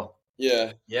your girl.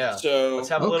 Yeah. Yeah. So Let's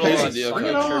have a okay, little deal. bring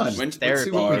it Sunday on. church Let's Let's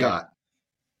see what therapy. we got.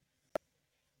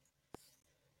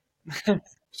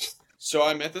 So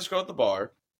I met this girl at the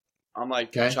bar. I'm like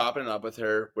Okay. chopping it up with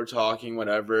her. We're talking,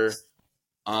 whatever.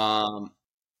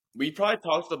 We probably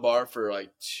talked at the bar for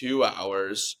like 2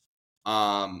 hours.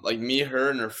 Like me, her,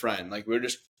 and her friend. Like we were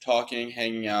just talking,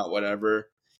 hanging out,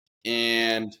 whatever.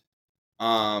 And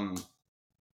trying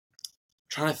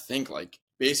to think, like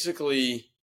basically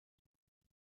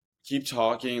keep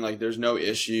talking, like there's no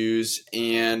issues.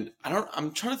 And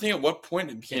I'm trying to think at what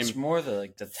point it became It's more the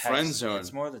text. Friendzone.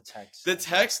 It's more the text. the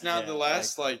text now. Yeah, The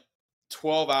last like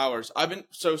 12 hours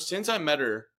since I met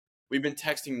her, we've been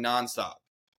texting nonstop.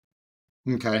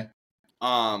 Okay.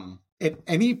 At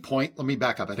any point, let me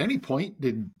back up. At any point,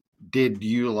 did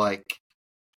you like,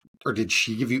 or did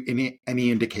she give you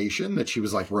any indication that she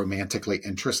was like romantically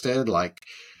interested? Like,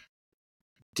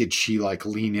 did she like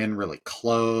lean in really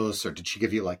close, or did she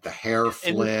give you like the hair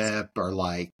flip, or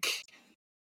like?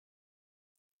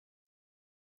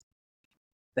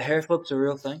 The hair flip's a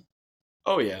real thing.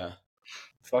 Oh yeah.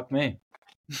 Fuck me.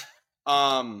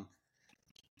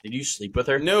 Did you sleep with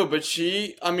her? No, but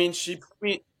she put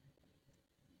me.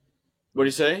 What do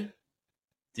you say?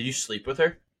 Did you sleep with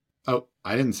her? Oh,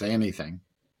 I didn't say anything.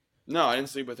 No, I didn't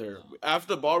sleep with her.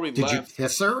 After the bar, we Did left. you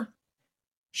kiss her?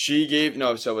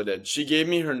 Soa did. She gave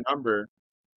me her number.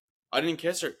 I didn't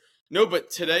kiss her. No, but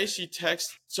today she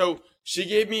texted. So she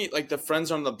gave me like the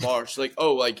friends on the bar. She's like,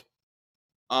 oh, like,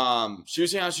 she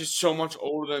was saying how she's so much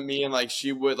older than me, and like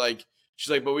she would like. She's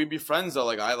like, but we'd be friends though.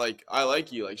 Like I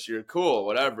like you. Like you're cool.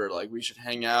 Whatever. Like we should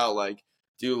hang out. Like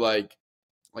do like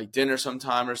dinner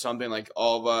sometime or something. Like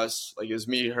all of us. Like it was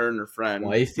me, her, and her friend.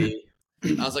 Wifey.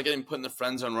 I was like getting put in the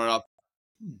friend zone right up.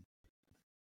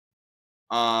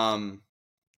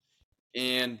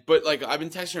 But like I've been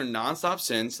texting her nonstop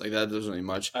since. Like that doesn't really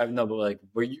much. I have no, but like,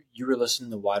 were you were listening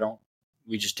to Why Don't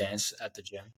We Just Dance at the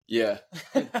gym? Yeah.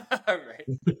 Right.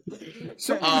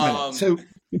 So, wait a minute. So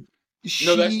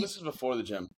No, this is before the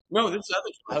gym. No, this is at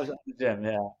the I was at the gym.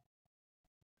 Yeah.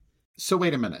 So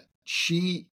wait a minute.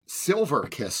 She silver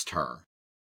kissed her,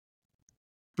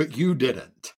 but you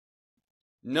didn't.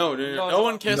 No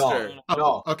one kissed her.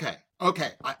 No. Okay.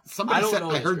 Somebody I don't said know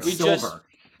I this heard girl. silver,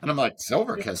 and I'm like,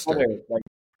 silver kissed her. Like,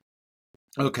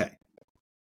 Okay.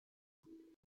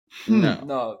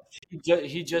 No.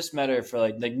 he just met her for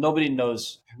like nobody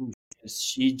knows who she is.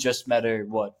 She just met her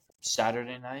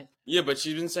Saturday night. Yeah, but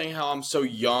she's been saying how I'm so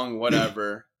young,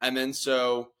 whatever. And then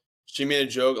so she made a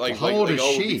joke like, Well, how old is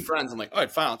we'll be she? friends. I'm like, all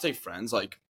right, fine, I'll take friends.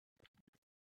 Like,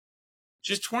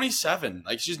 she's 27.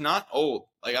 Like, she's not old.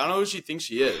 Like, I don't know who she thinks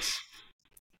she is.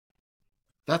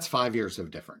 That's 5 years of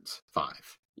difference.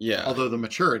 5. Yeah. Although the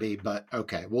maturity, but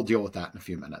okay, we'll deal with that in a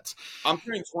few minutes. I'm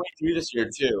turning 23 this year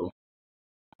too.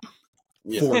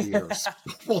 Yeah. 4 years.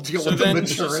 We'll deal So with the then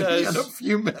she maturity says- in a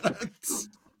few minutes.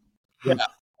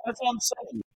 That's what I'm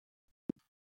saying.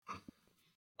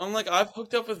 I'm like, I've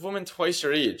hooked up with women twice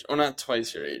your age. Or not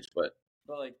twice your age, but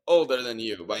like older than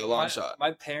you by a long shot.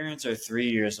 My parents are 3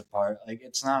 years apart. Like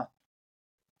it's not.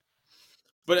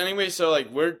 But anyway, so like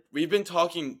we've been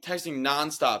texting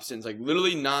nonstop since, like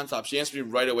literally nonstop. She answers me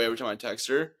right away every time I text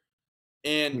her,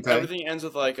 and Okay. everything ends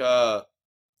with like a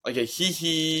hee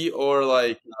hee or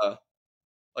like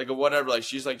a whatever. Like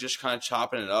she's like just kind of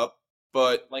chopping it up,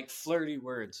 but Like flirty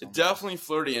words. definitely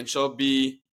flirty. And she'll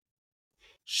be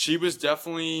she was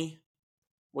definitely,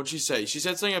 what'd she say? She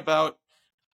said something about,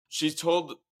 I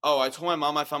told my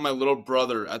mom I found my little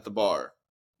brother at the bar,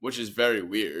 which is very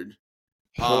weird.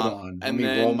 Hold on. Let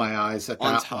me roll my eyes at that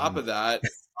on top of that,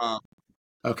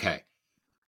 okay.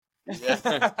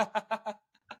 yeah.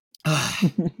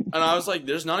 And I was like,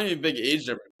 there's not even a big age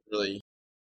difference, really.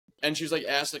 And she was like,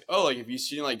 asked, like, oh, like, if you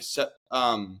see, like, if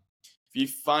you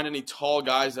find any tall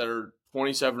guys that are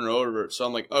 27 or older. So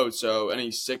I'm like, oh, so any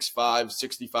 6'5",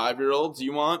 65-year-olds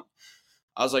you want?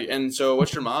 I was like, and so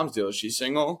what's your mom's deal? Is she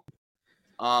single?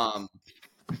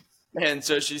 And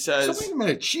so she says, so wait a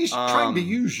minute, she's trying to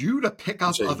use you to pick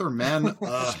up other men.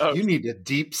 You need to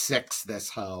deep six this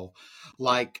hoe.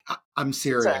 Like, I'm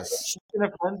serious. She's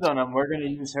gonna friend zone him. We're gonna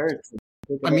use her.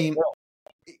 I mean,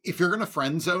 if you're gonna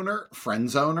friend zone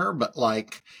her, but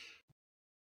like,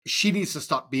 she needs to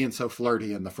stop being so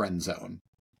flirty in the friend zone.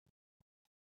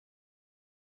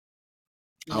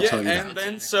 I'll tell you and that.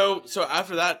 then so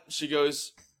after that, she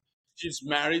goes, she's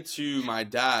married to my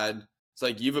dad. It's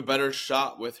like, you have a better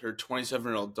shot with her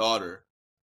 27-year-old daughter.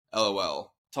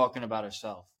 LOL. Talking about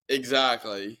herself.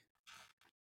 Exactly.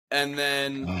 And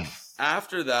then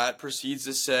after that, proceeds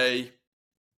to say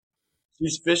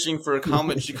she's fishing for a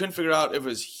comment. She couldn't figure out if it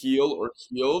was heel or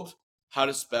healed, how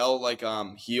to spell like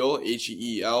heel,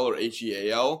 H-E-E-L or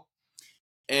H-E-A-L.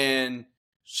 And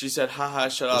she said, haha,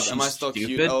 shut up. Am I still stupid?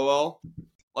 cute? LOL.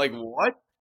 Like, what?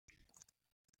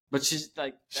 But she's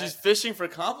like... She's fishing for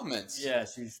compliments. Yeah,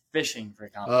 she's fishing for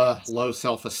compliments. Low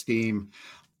self-esteem.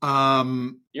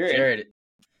 Jared.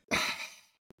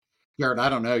 Jared, I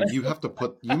don't know. You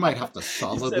might have to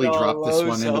solidly drop this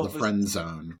one into the friend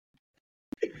zone.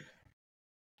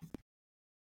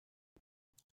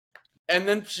 And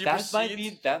then she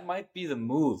that might be the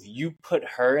move. You put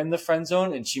her in the friend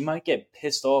zone, and she might get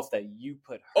pissed off that you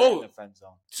put her in the friend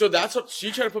zone. So that's what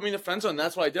she tried to put me in the friend zone.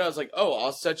 That's what I did. I was like, oh,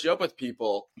 I'll set you up with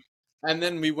people. And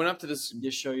then we went up to this.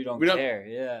 Just show you don't care.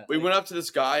 Yeah. We went up to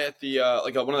this guy at the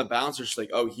one of the bouncers. She's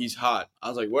like, oh, he's hot. I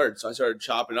was like, word. So I started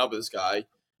chopping up with this guy,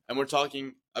 and we're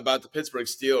talking about the Pittsburgh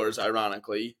Steelers,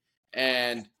 ironically.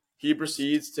 And he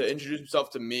proceeds to introduce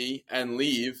himself to me and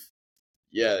leave.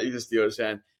 Yeah, he's a Steelers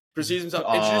fan.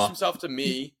 Introduce himself to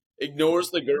me, ignores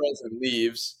the girls and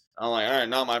leaves. I'm like, all right,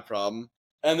 not my problem.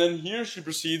 And then here she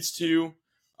proceeds to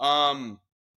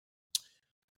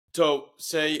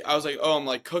say, I was like, oh, I'm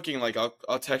like cooking, like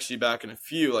I'll text you back in a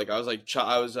few. Like I was like,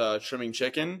 I was trimming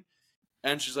chicken,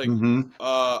 and she's like,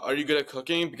 are you good at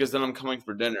cooking? Because then I'm coming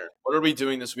for dinner. What are we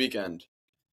doing this weekend?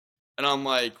 And I'm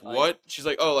like, what? She's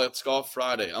like, oh, let's golf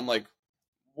Friday. I'm like,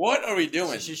 what are we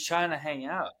doing? She's trying to hang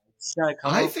out.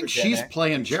 I think she's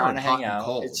playing Jared hot and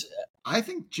cold. I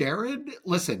think Jared,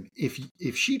 listen,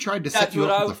 if she tried to set you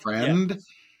up with a friend,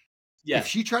 if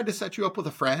she tried to set you up with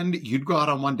a friend, you'd go out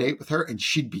on one date with her and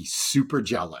she'd be super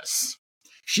jealous.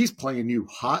 She's playing you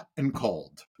hot and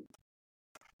cold.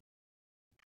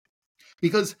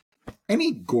 Because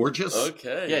any gorgeous,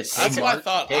 that's what I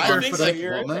thought. I think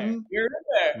woman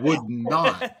would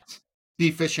not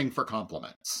be fishing for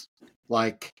compliments.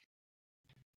 Like,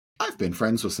 I've been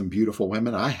friends with some beautiful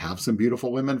women. I have some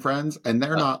beautiful women friends, and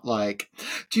they're not like,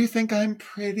 do you think I'm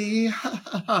pretty?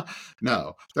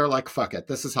 No, they're like, fuck it.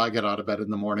 This is how I get out of bed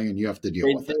in the morning, and you have to deal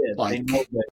with it. Like, these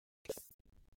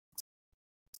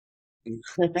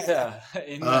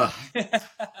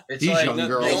like young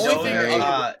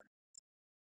girls,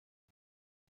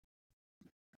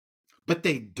 but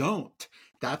they don't.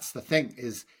 That's the thing,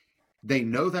 is they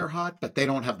know they're hot, but they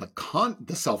don't have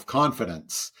the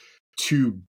self-confidence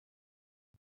to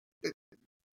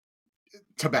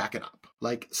back it up.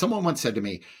 Like, someone once said to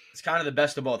me, it's kind of the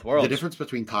best of both worlds. The difference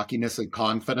between cockiness and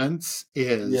confidence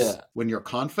is when you're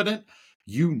confident,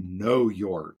 you know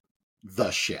you're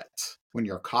the shit. When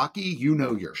you're cocky, you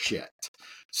know you're shit.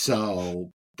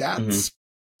 So that's,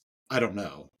 I don't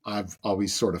know. I've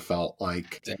always sort of felt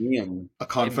like a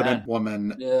confident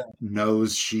woman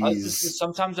knows she's...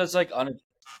 Sometimes that's like a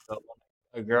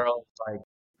girl like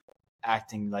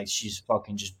acting like she's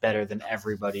fucking just better than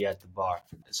everybody at the bar.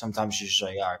 Sometimes she's just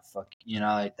like, all right, fuck, you know,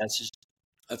 like that's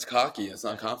cocky. That's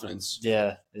not confidence.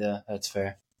 Yeah, that's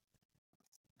fair.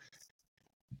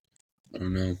 I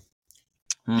don't know.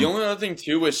 The only other thing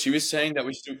too was she was saying that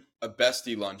we should do a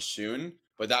bestie lunch soon,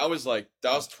 but that was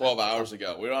 12 hours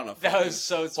ago. We were on a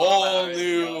whole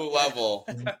new level.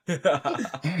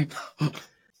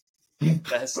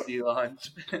 Bestie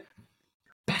lunch.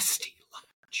 Bestie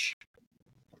lunch.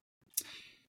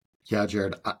 Yeah,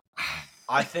 Jared.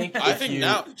 I think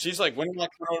now she's like, when am I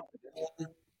coming over?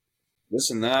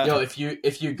 This and that. Yo, if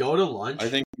you go to lunch,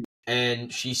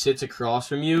 and she sits across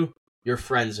from you, you're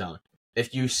friend zone.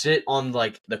 If you sit on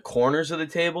like the corners of the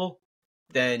table,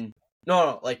 then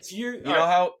no, like So you're, you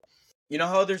know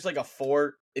how there's like a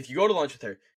 4. If you go to lunch with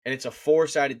her and it's a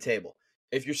 4-sided table,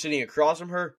 if you're sitting across from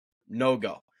her, no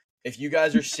go. If you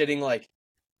guys are sitting like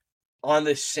on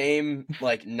the same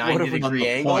like 90-degree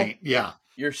angle, point, yeah,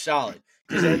 you're solid.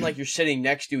 Because then like you're sitting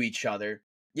next to each other.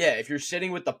 Yeah, if you're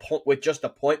sitting with with just a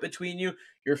point between you,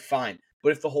 you're fine.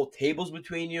 But if the whole table's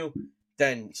between you,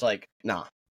 then it's like nah.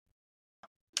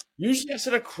 Usually I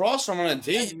sit across from on a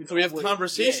date so we have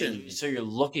conversation. So you're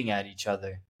looking at each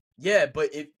other. Yeah,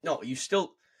 but you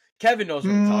still. Kevin knows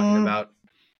what I'm talking about.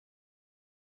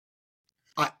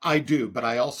 I do, but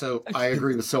I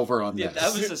agree with Silver on this.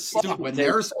 That was a stupid when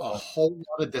there's a whole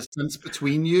lot of distance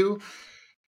between you.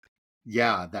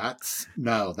 Yeah, that's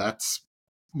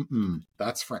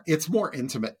it's more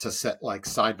intimate to sit like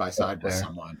side by side with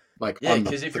someone, like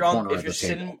because if you're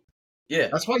sitting, yeah,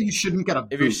 that's why you shouldn't get a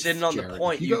booth. If you're sitting on Jared. the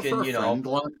point, you can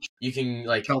lunch, you can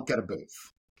like don't get a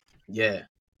booth. Yeah.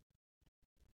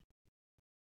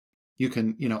 You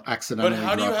can, accidentally. But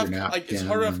how do you drop have your napkin it's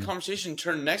harder to have conversation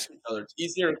turn next to each other? It's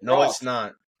easier. No, it's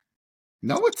not.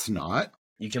 No, it's not.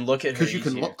 You can look at her because you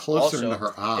can look closer into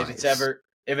her eyes. If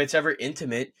it's ever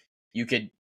intimate, you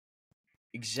could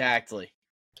exactly.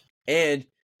 And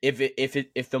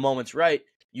if the moment's right,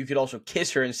 you could also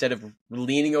kiss her instead of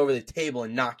leaning over the table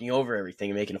and knocking over everything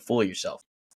and making a fool of yourself.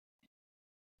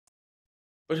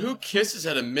 But who kisses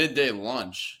at a midday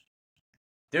lunch?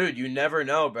 Dude, you never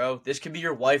know, bro. This could be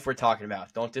your wife we're talking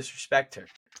about. Don't disrespect her.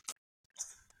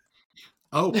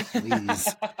 Oh,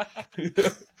 please.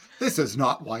 This is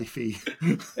not wifey.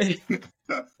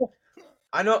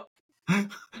 I know.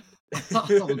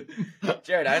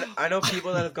 Jared, I know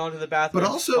people that have gone to the bathroom.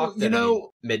 But also,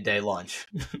 midday lunch.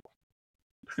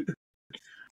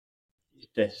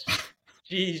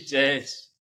 Jesus.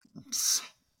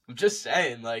 I'm just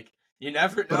saying, like, you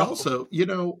never know. But also,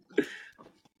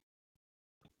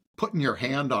 putting your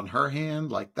hand on her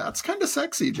hand, like, that's kind of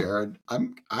sexy, Jared.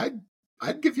 I'd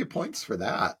give you points for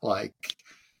that. Like,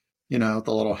 the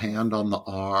little hand on the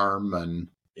arm and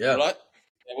yeah,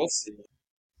 we'll see.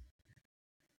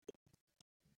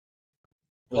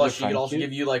 Plus, she could also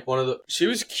give you like one of the. She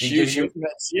was cute.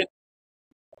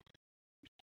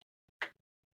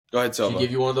 Go ahead, Silva. She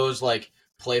give you one of those like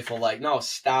playful, like, no,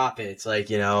 stop it. It's like,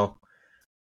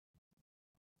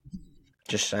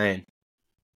 just saying.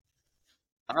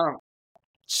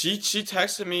 She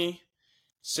texted me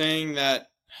saying that.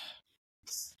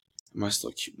 Am I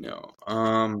still cute? No.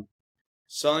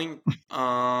 Selling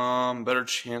better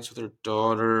chance with her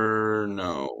daughter.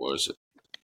 No, what was it?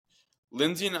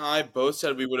 Lindsay and I both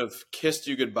said we would have kissed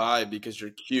you goodbye because you're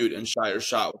cute and shot your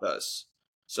shot with us.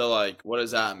 So, like, what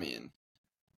does that mean?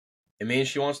 It means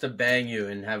she wants to bang you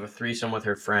and have a threesome with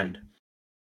her friend.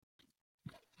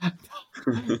 I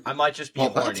might just be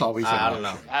horny. That's always I don't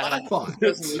know. Let's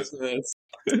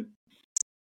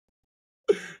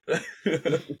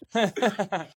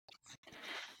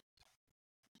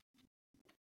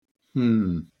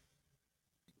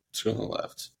go to the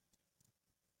left.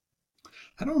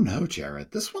 I don't know,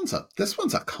 Jared. This one's a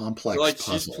complex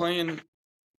puzzle. She's playing.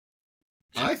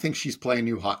 I think she's playing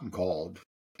you hot and cold,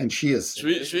 and she is.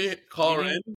 Should we call her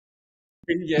in?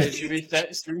 Yeah, should we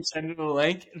send her the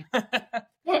link?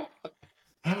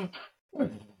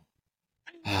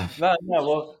 No,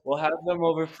 we'll have them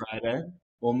over Friday.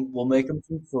 We'll make them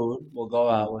some food. We'll go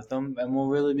out with them, and we'll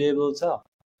really be able to tell.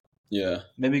 Yeah.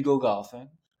 Maybe go golfing.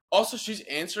 Also, she's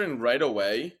answering right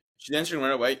away.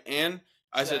 And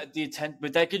I said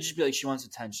but that could just be like she wants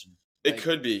attention. It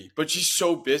could be, but she's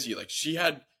so busy. Like, she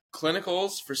had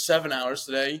clinicals for 7 hours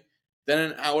today,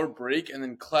 then an hour break, and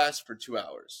then class for 2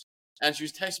 hours. And she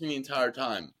was texting me the entire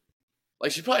time.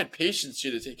 Like, she probably had patients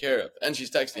she had to take care of, and she's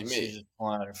texting me. She's just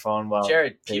pulling out her phone while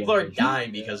Jared, people are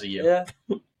dying because of you. Yeah.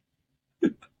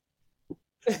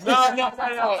 No.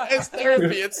 It's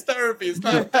therapy. It's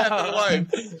not bad life.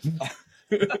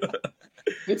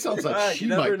 It sounds like she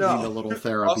might need a little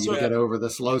therapy to get over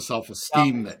this low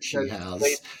self-esteem that she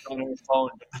has. On her phone.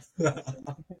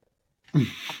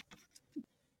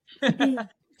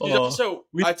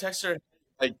 I text her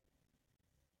like,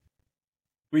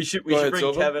 we should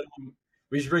bring Kevin.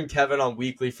 We should bring Kevin on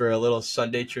weekly for a little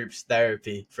Sunday Troops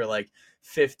therapy for like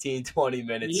 15-20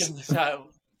 minutes. Yeah,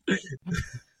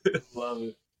 love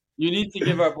it. You need to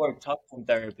give our boy Tuck some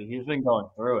therapy. He's been going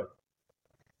through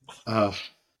it.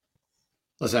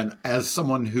 Listen, as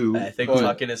someone who I think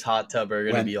Tuck and his hot tub are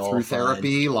going to be all through fine.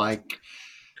 Therapy, like,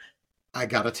 I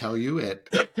got to tell you,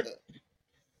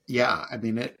 yeah, I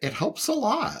mean, it helps a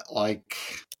lot. Like,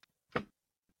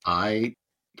 I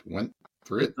went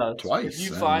through it twice. If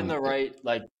you find the right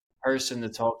person to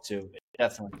talk to,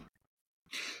 definitely.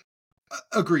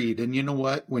 Agreed. And you know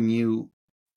what?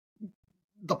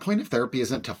 The point of therapy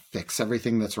isn't to fix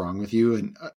everything that's wrong with you.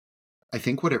 And I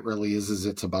think what it really is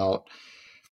it's about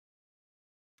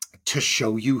to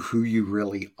show you who you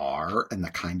really are and the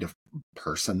kind of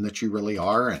person that you really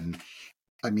are. And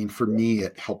I mean, for me,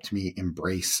 it helped me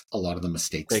embrace a lot of the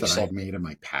mistakes that I've made in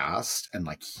my past and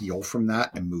like heal from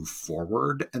that and move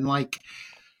forward. And like,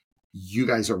 you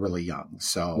guys are really young.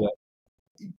 So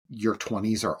your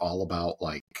 20s are all about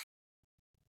like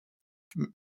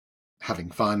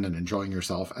having fun and enjoying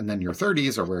yourself. And then your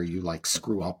 30s are where you like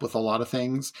screw up with a lot of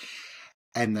things.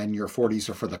 And then your 40s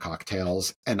are for the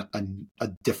cocktails and a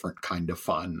different kind of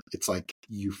fun. It's like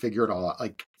you figure it all out.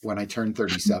 Like when I turned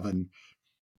 37,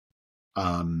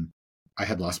 I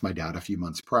had lost my dad a few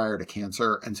months prior to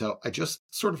cancer. And so I just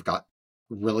sort of got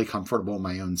really comfortable in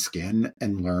my own skin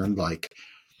and learned like,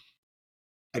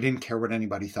 I didn't care what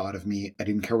anybody thought of me. I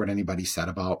didn't care what anybody said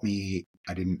about me.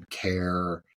 I didn't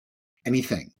care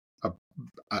anything.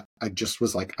 I just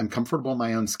was like, I'm comfortable in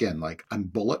my own skin. Like I'm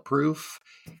bulletproof.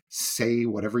 Say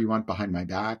whatever you want behind my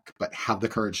back, but have the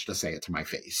courage to say it to my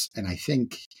face. And I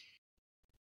think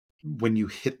when you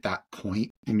hit that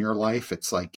point in your life,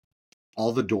 it's like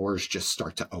all the doors just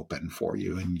start to open for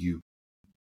you. And you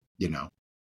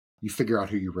figure out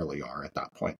who you really are at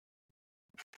that point.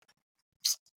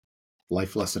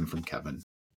 Life lesson from Kevin.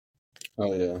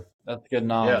 Oh yeah. That's good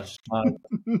knowledge.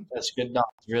 That's good knowledge.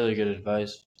 Really good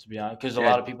advice, to be honest. Because a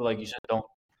lot of people, like you said,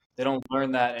 don't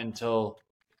learn that until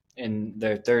in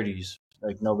their 30s.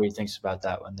 Like nobody thinks about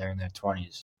that when they're in their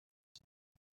 20s.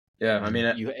 Yeah, I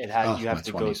mean, you have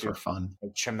to go through fun.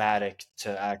 Like, traumatic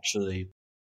to actually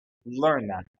learn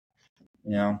that.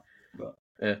 You know. But,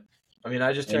 yeah. I mean,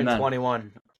 I just turned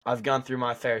 21. I've gone through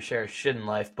my fair share of shit in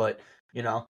life, but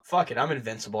fuck it, I'm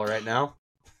invincible right now.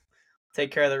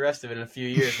 Take care of the rest of it in a few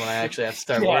years when I actually have to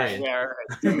start worrying. Yeah,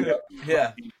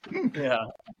 right. Yeah.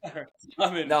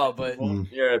 I mean, no, but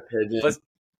you're a pigeon.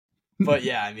 But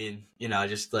yeah, I mean,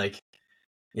 just like,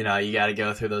 you got to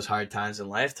go through those hard times in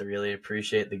life to really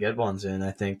appreciate the good ones. And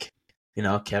I think,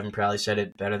 Kevin probably said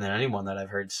it better than anyone that I've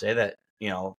heard say that,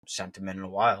 sentiment in a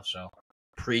while. So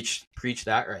preach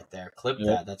that right there. Clip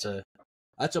that.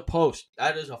 That's a post.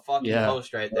 That is a fucking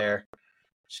post right there.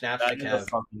 Snaps to Kev. That is a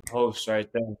fucking post right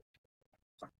there.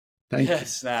 Thank you.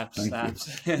 Snaps.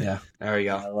 Yeah, there we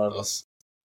go. I love us.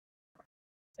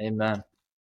 Amen.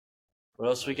 What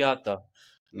else we got though?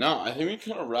 No, I think we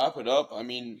kind of wrap it up. I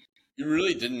mean, you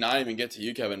really did not even get to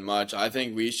you, Kevin, much. I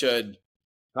think we should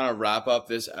kind of wrap up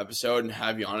this episode and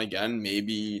have you on again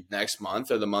maybe next month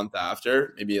or the month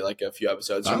after, maybe like a few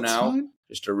episodes from now. Fine.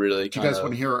 Just to really Do you guys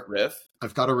want to hear riff?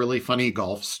 I've got a really funny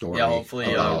golf story. Yeah,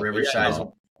 hopefully Riverside.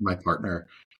 My partner.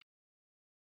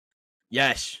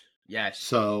 Yes.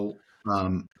 So,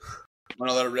 Want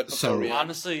to let it rip?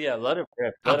 Honestly, yeah, let it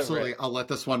rip. Absolutely. I'll let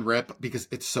this one rip because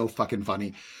it's so fucking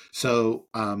funny. So,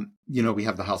 we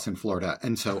have the house in Florida.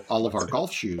 And so all of our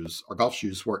golf shoes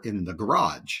were in the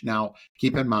garage. Now,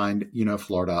 keep in mind,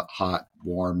 Florida, hot,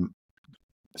 warm.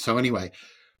 So anyway,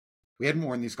 we hadn't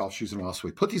worn these golf shoes in a while. So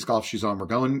we put these golf shoes on. We're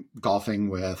going golfing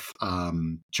with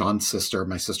John's sister,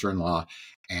 my sister-in-law,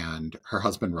 and her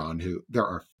husband, Ron, who they're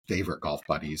our favorite golf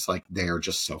buddies. Like, they are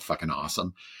just so fucking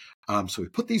awesome. So we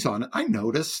put these on, and I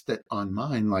noticed that on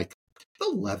mine, like, the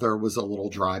leather was a little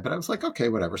dry, but I was like, okay,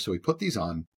 whatever. So we put these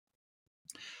on.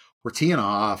 We're teeing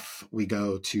off. We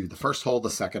go to the first hole, the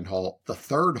second hole, the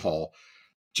third hole.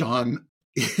 John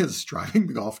is driving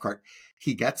the golf cart.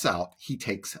 He gets out. He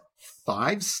takes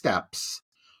 5 steps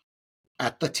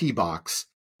at the tee box,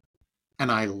 and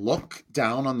I look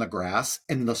down on the grass,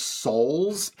 and the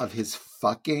soles of his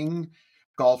fucking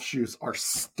golf shoes are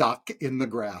stuck in the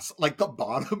grass. Like, the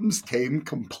bottoms came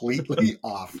completely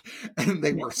off, and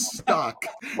they were stuck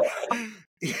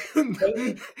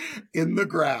in the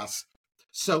grass.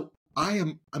 So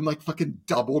I'm like fucking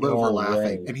doubled over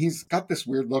laughing, and he's got this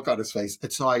weird look on his face.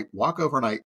 And so I walk over and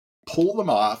I pull them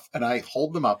off and I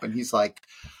hold them up, and he's like,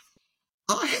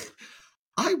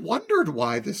 I wondered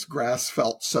why this grass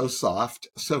felt so soft.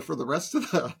 So for the rest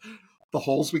of the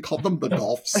holes, we called them the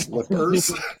golf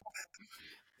slippers.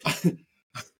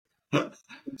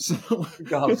 So,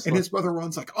 and his brother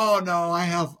Ron's like, oh no, I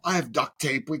have duct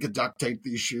tape. We could duct tape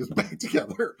these shoes back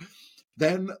together.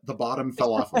 Then the bottom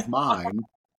fell off of mine.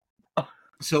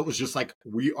 So it was just like,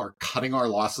 we are cutting our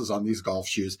losses on these golf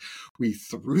shoes. We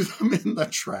threw them in the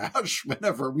trash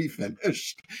whenever we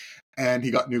finished, and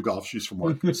he got new golf shoes from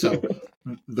work. So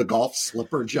the golf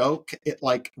slipper joke, it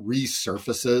like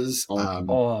resurfaces.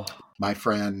 My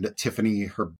friend Tiffany,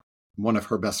 one of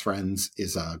her best friends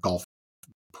is a golf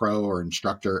pro or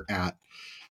instructor at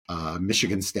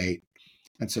Michigan State.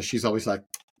 And so she's always like,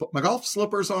 put my golf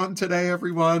slippers on today,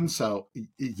 everyone. So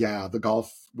yeah, the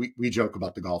golf, we joke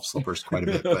about the golf slippers quite a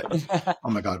bit, but oh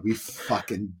my God, we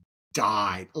fucking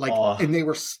died. Like, and they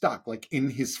were stuck like in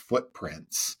his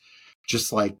footprints,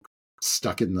 just like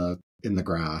stuck in the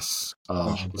grass.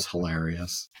 Oh, it was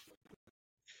hilarious.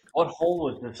 What hole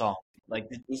was this on? Like,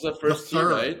 This is the first tee,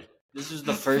 right? This is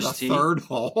the first tee. Third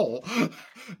hole.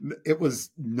 It was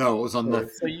on the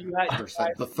So you had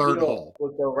the third hole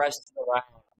with the rest of the round.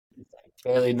 Like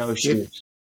barely no shoes.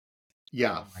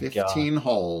 Yeah, 15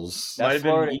 holes. Might have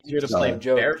been easier to play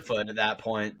joke. barefoot at that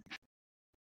point.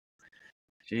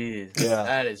 Jeez, Yeah,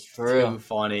 that is for too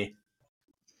funny.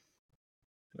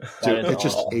 Dude, it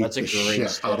just ate That's a the great shit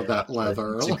story. out of that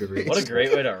leather. What a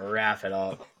great way to wrap it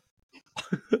up.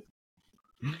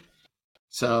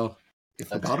 So, if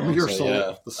the That's bottom cool. of your So, sole,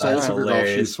 yeah. the soles of your golf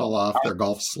hilarious. shoes fell off, they're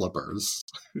golf slippers.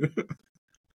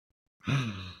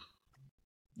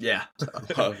 Yeah,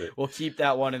 Love it. we'll keep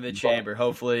that one in the chamber.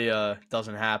 Hopefully,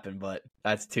 doesn't happen, but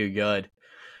that's too good.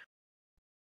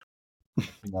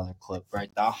 Another clip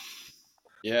right there.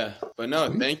 Yeah, but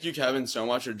no, thank you, Kevin, so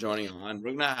much for joining on.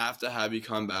 We're gonna have you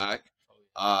come back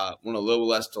when a little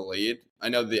less delayed. I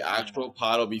know the actual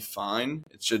pod will be fine;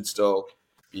 it should still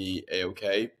be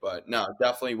a-okay. But no, it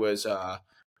definitely was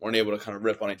weren't able to kind of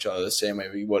rip on each other the same way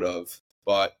we would have.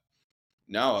 But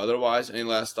no, otherwise, any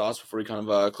last thoughts before we kind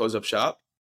of close up shop?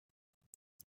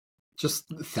 Just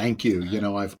thank you. You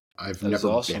know, I've never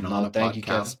awesome. been on a Thank you,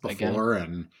 podcast Kevin, again. before,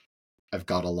 and I've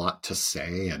got a lot to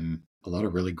say and a lot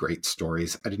of really great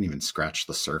stories. I didn't even scratch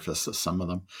the surface of some of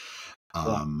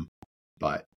them.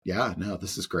 But yeah, no,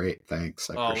 this is great. Thanks.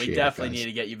 I appreciate We it, definitely guys. need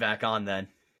to get you back on then.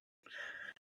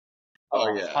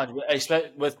 Oh yeah, I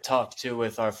expect with Tuck too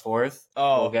with our fourth.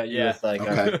 Oh, we'll get you yeah. with like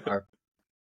Okay. our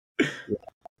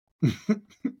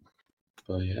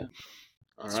but yeah.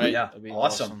 All Sweet, right, yeah, that'd be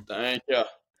awesome. thank you.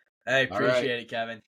 Hey, All right. appreciate it, Kevin.